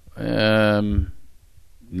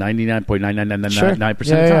 99.9999% of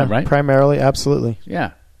the time, right? Primarily, absolutely.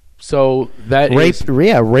 Yeah. So that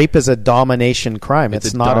rape is a domination crime.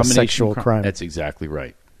 It's not a sexual crime. That's exactly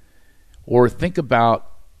right. Or think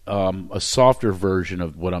about a softer version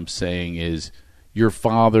of what I'm saying is your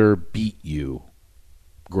father beat you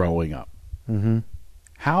growing up. Mm-hmm.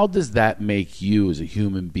 How does that make you as a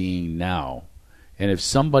human being now? And if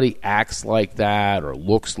somebody acts like that or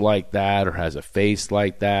looks like that or has a face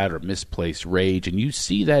like that or misplaced rage and you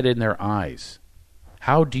see that in their eyes,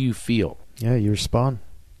 how do you feel? Yeah, you respond.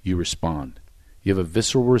 You respond. You have a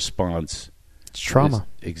visceral response. It's trauma.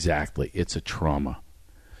 Exactly. It's a trauma.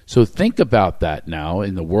 So think about that now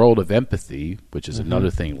in the world of empathy, which is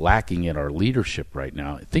another thing lacking in our leadership right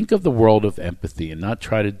now. Think of the world of empathy and not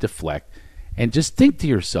try to deflect. And just think to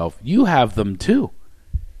yourself, you have them too.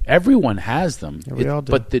 Everyone has them. Yeah, we all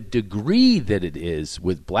do. But the degree that it is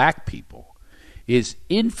with black people is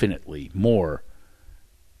infinitely more,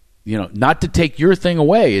 not to take your thing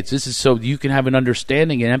away. This is so you can have an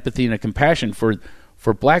understanding and empathy and a compassion for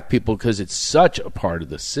black people because it's such a part of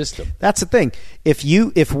the system. That's the thing.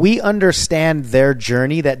 If we understand their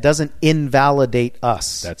journey, that doesn't invalidate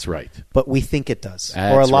us. That's right. But we think it does.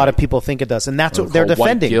 That's or a lot right. of people think it does. And that's what they're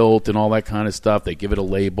defending. White guilt and all that kind of stuff. They give it a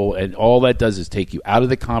label. And all that does is take you out of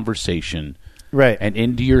the conversation. Right. And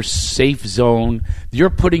into your safe zone. You're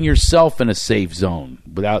putting yourself in a safe zone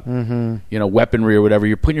without weaponry or whatever.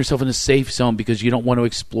 You're putting yourself in a safe zone because you don't want to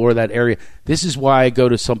explore that area. This is why I go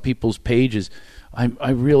to some people's pages. I'm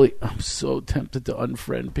so tempted to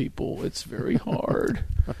unfriend people. It's very hard.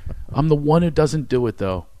 I'm the one who doesn't do it,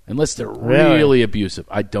 though. Unless they're really abusive.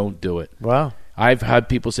 I don't do it. Wow. I've had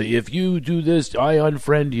people say, if you do this, I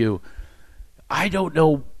unfriend you. I don't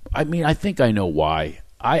know. I mean, I think I know why.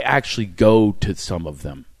 I actually go to some of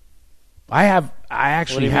them. I have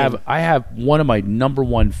one of my number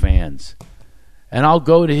one fans. And I'll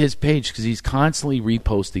go to his page because he's constantly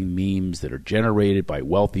reposting memes that are generated by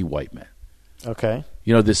wealthy white men. Okay.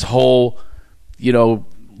 This whole,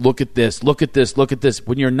 look at this, look at this, look at this.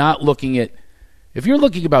 When you're not looking at, if you're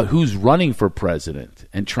looking about who's running for president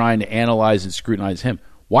and trying to analyze and scrutinize him,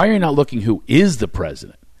 why are you not looking who is the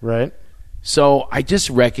president? Right. So I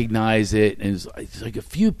just recognize it, and it's like a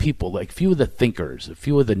few people, like a few of the thinkers, a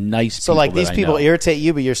few of the nice people. So like these people know. irritate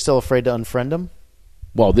you, but you're still afraid to unfriend them?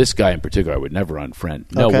 Well, this guy in particular, I would never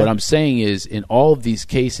unfriend. No, What I'm saying is, in all of these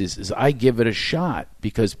cases, is I give it a shot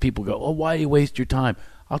because people go, "Oh, why do you waste your time?"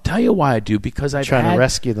 I'll tell you why I do because I've trying to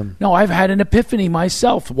rescue them. No, I've had an epiphany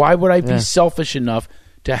myself. Why would I be selfish enough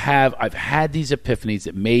to have? I've had these epiphanies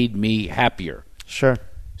that made me happier. Sure.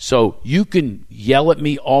 So you can yell at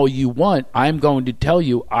me all you want. I'm going to tell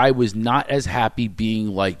you I was not as happy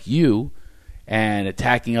being like you and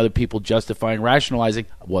attacking other people, justifying, rationalizing.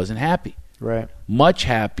 I wasn't happy. Right. Much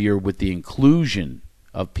happier with the inclusion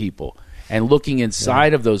of people and looking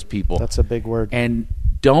inside of those people. That's a big word. And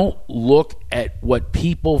don't look at what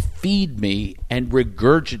people feed me and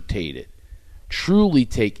regurgitate it. Truly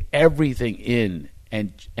take everything in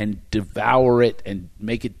and devour it and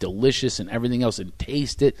make it delicious and everything else and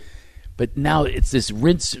taste it. But now it's this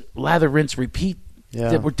lather, rinse, repeat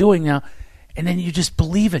that we're doing now. And then you just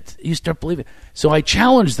believe it. You start believing it. So I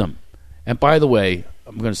challenge them. And by the way,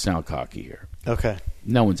 I'm going to sound cocky here. Okay.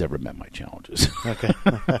 No one's ever met my challenges. Okay.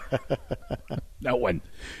 No one.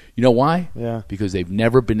 You know why? Yeah. Because they've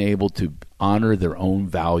never been able to honor their own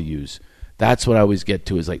values. That's what I always get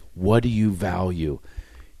to is like, what do you value?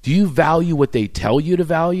 Do you value what they tell you to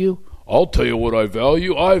value? I'll tell you what I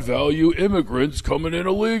value. I value immigrants coming in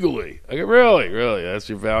illegally. I go, really? That's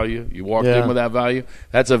your value? You walked in with that value?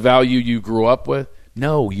 That's a value you grew up with?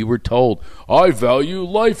 No, you were told, I value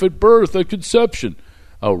life at birth, at conception.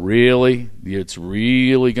 Oh, really? It's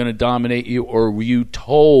really going to dominate you? Or were you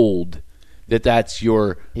told that that's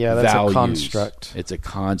your that's values? A construct. It's a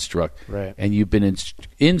construct. Right. And you've been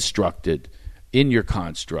instructed in your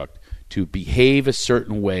construct to behave a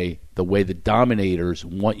certain way, the way the dominators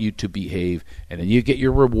want you to behave, and then you get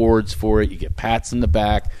your rewards for it. You get pats in the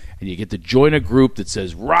back, and you get to join a group that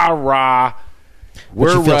says, rah, rah,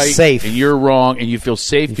 we're right, safe. And you're wrong, and you feel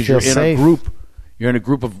safe because you're in safe. a group. You're in a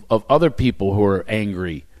group of other people who are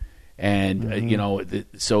angry, and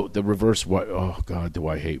so the reverse. Oh God, do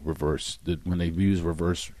I hate reverse? When they use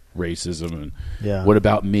reverse racism and what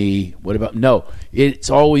about me? What about no? It's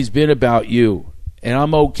always been about you, and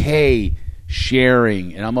I'm okay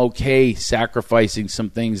sharing, and I'm okay sacrificing some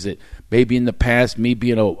things that maybe in the past, me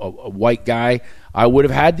being a white guy, I would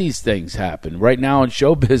have had these things happen. Right now in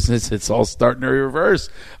show business, it's all starting to reverse.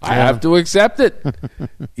 I have to accept it.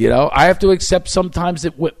 I have to accept sometimes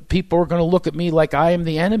that people are going to look at me like I am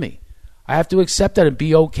the enemy. I have to accept that and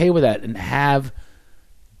be okay with that and have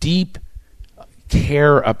deep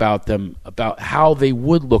care about them, about how they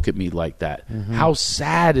would look at me like that. How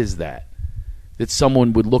sad is that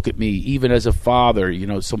someone would look at me, even as a father?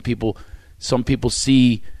 Some people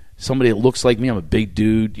see somebody that looks like me. I'm a big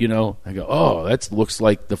dude, I go, oh, that looks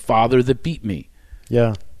like the father that beat me.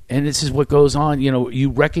 Yeah. And this is what goes on. You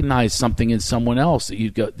recognize something in someone else that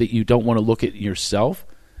you don't want to look at yourself.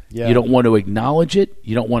 Yeah. You don't want to acknowledge it.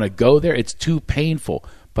 You don't want to go there. It's too painful.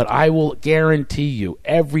 But I will guarantee you,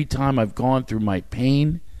 every time I've gone through my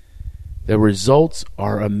pain, the results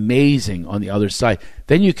are amazing on the other side.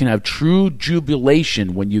 Then you can have true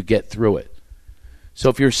jubilation when you get through it. So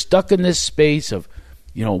if you're stuck in this space of,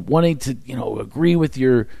 wanting to, agree with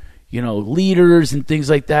your, leaders and things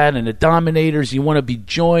like that, and the dominators, you want to be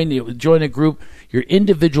join a group, your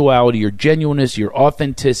individuality, your genuineness, your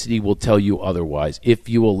authenticity will tell you otherwise if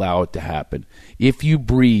you allow it to happen. If you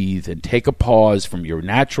breathe and take a pause from your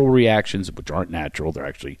natural reactions, which aren't natural, they're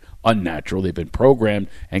actually unnatural, they've been programmed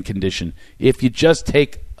and conditioned. If you just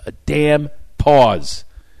take a damn pause,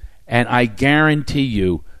 and I guarantee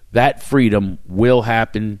you that freedom will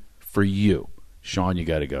happen for you. Sean, you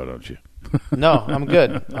got to go, don't you? No, I'm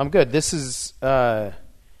good. This is,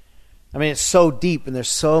 it's so deep, and there's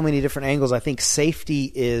so many different angles. I think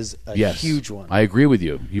safety is a huge one. I agree with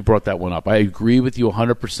you. You brought that one up. I agree with you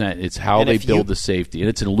 100%. It's how they build the safety, and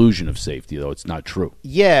it's an illusion of safety, though. It's not true.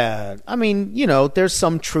 Yeah. There's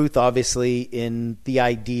some truth, obviously, in the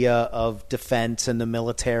idea of defense and the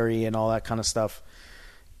military and all that kind of stuff.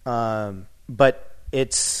 But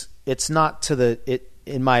it's not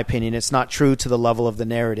in my opinion, it's not true to the level of the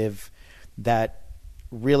narrative that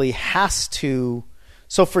really has to.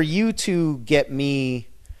 So for you to get me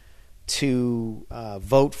to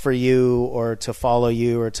vote for you or to follow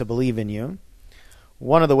you or to believe in you,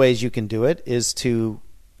 one of the ways you can do it is to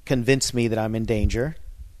convince me that I'm in danger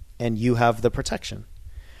and you have the protection.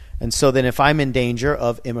 And so then if I'm in danger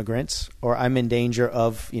of immigrants, or I'm in danger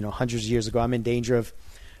of, hundreds of years ago, I'm in danger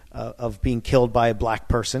of being killed by a black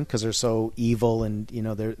person because they're so evil and,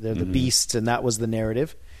 they're the beasts, and that was the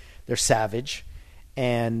narrative. They're savage.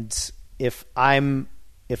 And if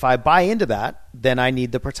I buy into that, then I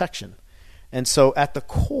need the protection. And so at the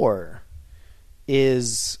core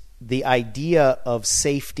is the idea of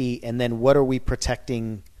safety, and then what are we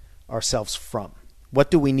protecting ourselves from?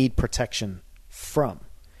 What do we need protection from?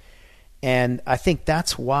 And I think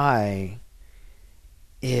that's why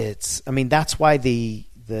that's why the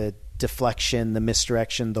deflection, the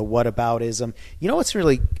misdirection, the whataboutism. What's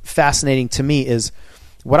really fascinating to me is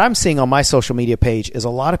what I'm seeing on my social media page is a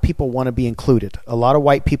lot of people want to be included. A lot of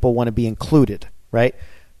white people want to be included, right?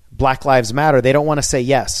 Black Lives Matter. They don't want to say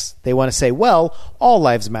yes. They want to say, well, all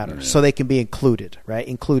lives matter, so they can be included, right?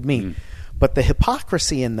 Include me. But the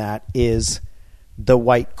hypocrisy in that is the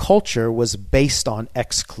white culture was based on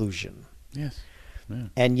exclusion. Yes. Yeah.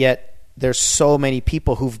 And yet there's so many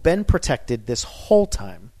people who've been protected this whole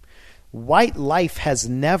time. White life has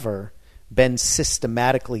never been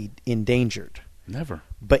systematically endangered. Never.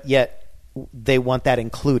 But yet they want that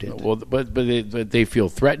included. Well, but they feel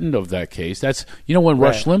threatened of that case. That's when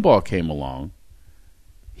Rush Limbaugh came along,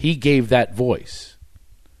 he gave that voice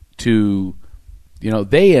to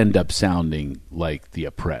they end up sounding like the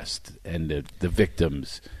oppressed and the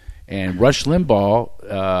victims. And Rush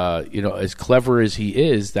Limbaugh, as clever as he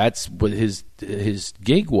is, that's what his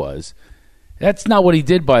gig was. That's not what he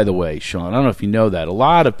did, by the way, Sean. I don't know if you know that. A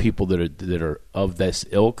lot of people that are of this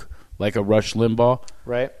ilk, like a Rush Limbaugh,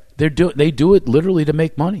 right? They do it literally to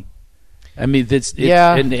make money. I mean,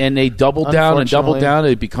 and they double down and double down.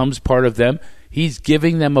 And it becomes part of them. He's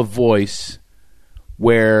giving them a voice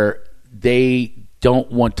where they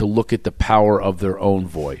don't want to look at the power of their own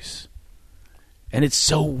voice. And it's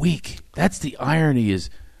so weak. That's the irony,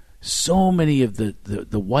 is so many of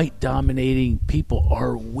the white dominating people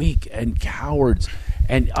are weak and cowards.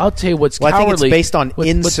 And I'll tell you what's cowardly. I think it's based on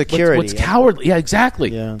insecurity. What's cowardly? Yeah, exactly.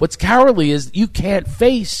 Yeah. What's cowardly is you can't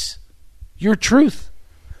face your truth.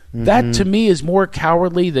 Mm-hmm. That to me is more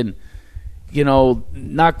cowardly than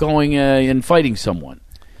not going and fighting someone.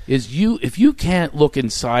 If you can't look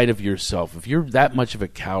inside of yourself, if you're that much of a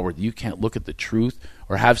coward, you can't look at the truth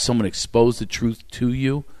or have someone expose the truth to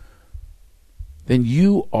you, then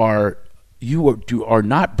you are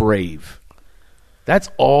not brave. That's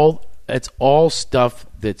all stuff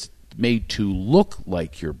that's made to look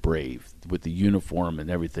like you're brave with the uniform and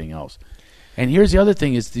everything else. And here's the other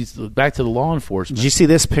thing: is back to the law enforcement. Did you see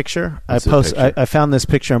this picture? Picture? I found this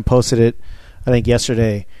picture and posted it, I think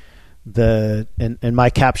yesterday. And my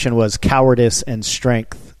caption was "Cowardice and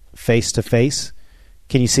Strength Face to Face."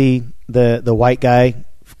 Can you see the white guy,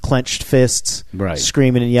 clenched fists, right,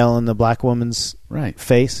 screaming and yelling the black woman's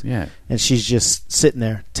face? Yeah, and she's just sitting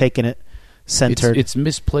there taking it, centered. It's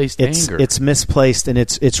misplaced anger. It's misplaced, and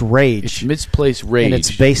it's rage. It's misplaced rage, and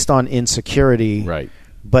it's based on insecurity. Right.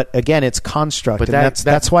 But again, it's construct, but and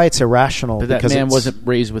that's why it's irrational. But that man wasn't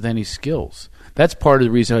raised with any skills. That's part of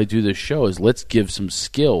the reason I do this show is let's give some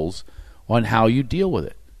skills on how you deal with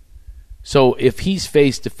it. So if he's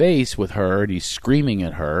face to face with her and he's screaming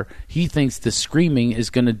at her, he thinks the screaming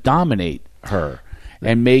is going to dominate her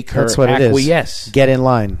and make her acquiesce. Get in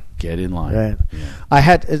line. Get in line. Right. Yeah. I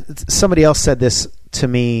had somebody else said this to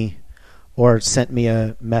me, or sent me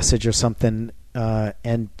a message or something.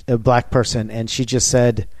 And a black person, and she just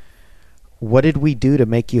said, "What did we do to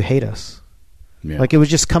make you hate us?" Yeah. Like it was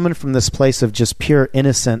just coming from this place of just pure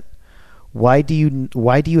innocent. Why do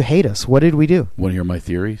you hate us? What did we do? Want to hear my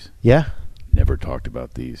theories? Yeah. Never talked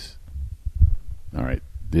about these. All right,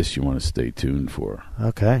 this you want to stay tuned for.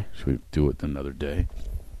 Okay. Should we do it another day?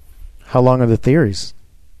 How long are the theories?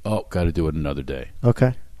 Oh, got to do it another day.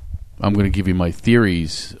 Okay. I'm going to give you my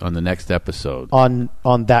theories on the next episode. On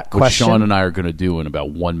that question? What Sean and I are going to do in about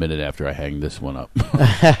 1 minute after I hang this one up.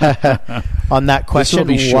 On that question, this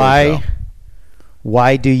will be short,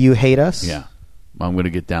 why do you hate us? Yeah. I'm going to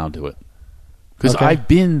get down to it. Because Okay. I've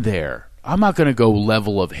been there. I'm not going to go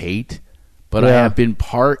level of hate, but I have been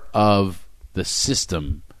part of the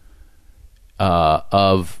system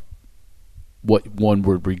of what one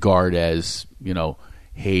would regard as,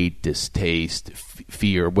 hate, distaste,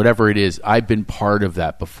 fear, whatever it is. I've been part of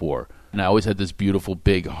that before. And I always had this beautiful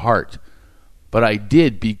big heart. But I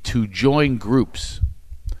did to join groups,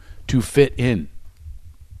 to fit in,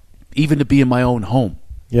 even to be in my own home.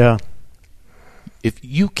 Yeah. If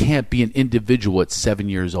you can't be an individual at 7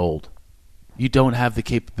 years old, you don't have the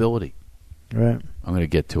capability. Right. I'm going to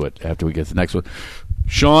get to it after we get to the next one.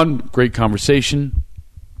 Sean, great conversation.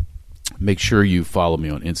 Make sure you follow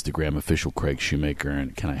me on Instagram, official Craig Shoemaker,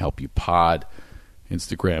 and Can I Help You Pod?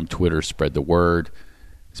 Instagram, Twitter, spread the word.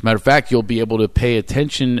 As a matter of fact, you'll be able to pay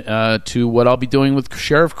attention to what I'll be doing with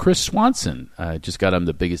Sheriff Chris Swanson. I just got him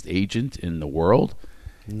the biggest agent in the world.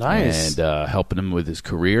 Nice. And helping him with his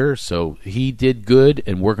career. So he did good,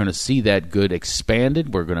 and we're going to see that good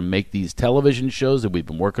expanded. We're going to make these television shows that we've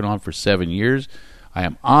been working on for 7 years. I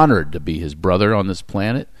am honored to be his brother on this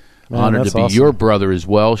planet. Man, honored to be awesome. your brother as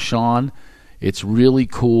well, Sean. It's really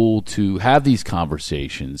cool to have these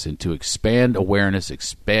conversations and to expand awareness,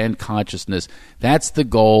 expand consciousness. That's the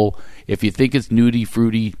goal. If you think it's nudie,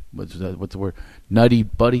 fruity, what's the word? Nutty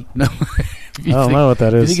buddy? No. I don't know what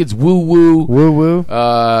that is. You think it's woo-woo? Woo-woo?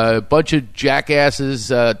 A bunch of jackasses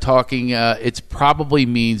talking. It probably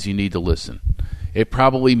means you need to listen. It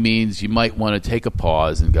probably means you might want to take a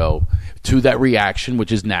pause and go to that reaction,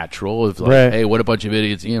 which is natural. Of like, Right. Hey, what a bunch of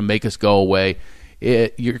idiots! Make us go away.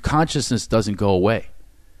 Your consciousness doesn't go away.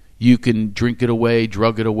 You can drink it away,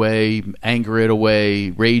 drug it away, anger it away,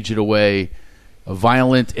 rage it away,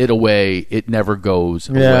 violent it away. It never goes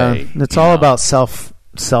away. It's all about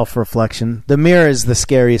self-reflection. The mirror is the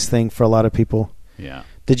scariest thing for a lot of people. Yeah.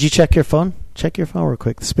 Did you check your phone? Check your phone real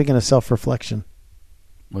quick. Speaking of self-reflection.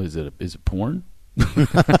 What is it? Is it porn? All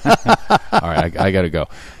right, I got to go.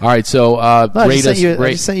 All right, so I rate us.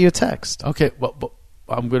 just sent you a text. Okay, well,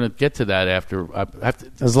 I'm going to get to that after. I have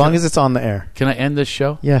to, As long as it's on the air. Can I end this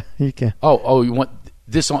show? Yeah, you can. Oh, you want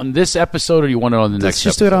this on this episode, or you want it on the next? Let's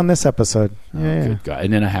just episode? do it on this episode. Oh, Yeah, good God.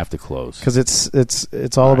 And then I have to close because it's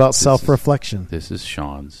all right, about this is- self-reflection. This is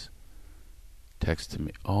Sean's text to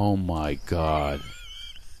me. Oh my God.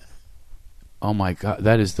 Oh my God,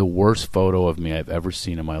 that is the worst photo of me I've ever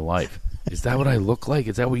seen in my life. Is that what I look like?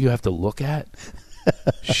 Is that what you have to look at?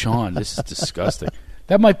 Sean, this is disgusting.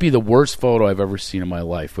 That might be the worst photo I've ever seen in my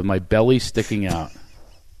life, with my belly sticking out.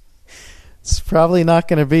 It's probably not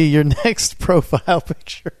going to be your next profile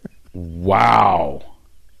picture. Wow.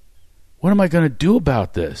 What am I going to do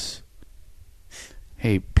about this?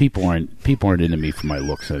 Hey, people aren't into me for my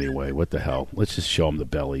looks anyway. What the hell? Let's just show them the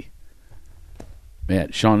belly.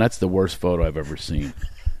 Man, Sean, that's the worst photo I've ever seen.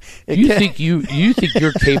 Do you think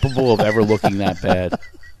you're capable of ever looking that bad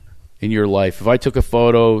in your life? If I took a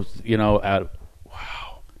photo, wow.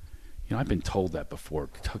 I've been told that before.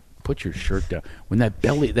 Put your shirt down. When that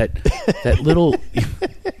belly, that little,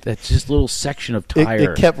 that just little section of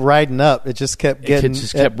tire, it kept riding up. It just kept getting. It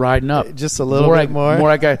just kept riding up. Just a little bit more.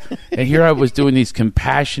 I got, and here I was doing these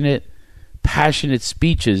compassionate passionate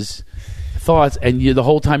speeches, thoughts, and the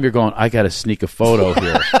whole time you're going, I got to sneak a photo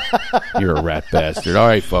here. You're a rat bastard. All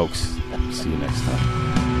right, folks. See you next time.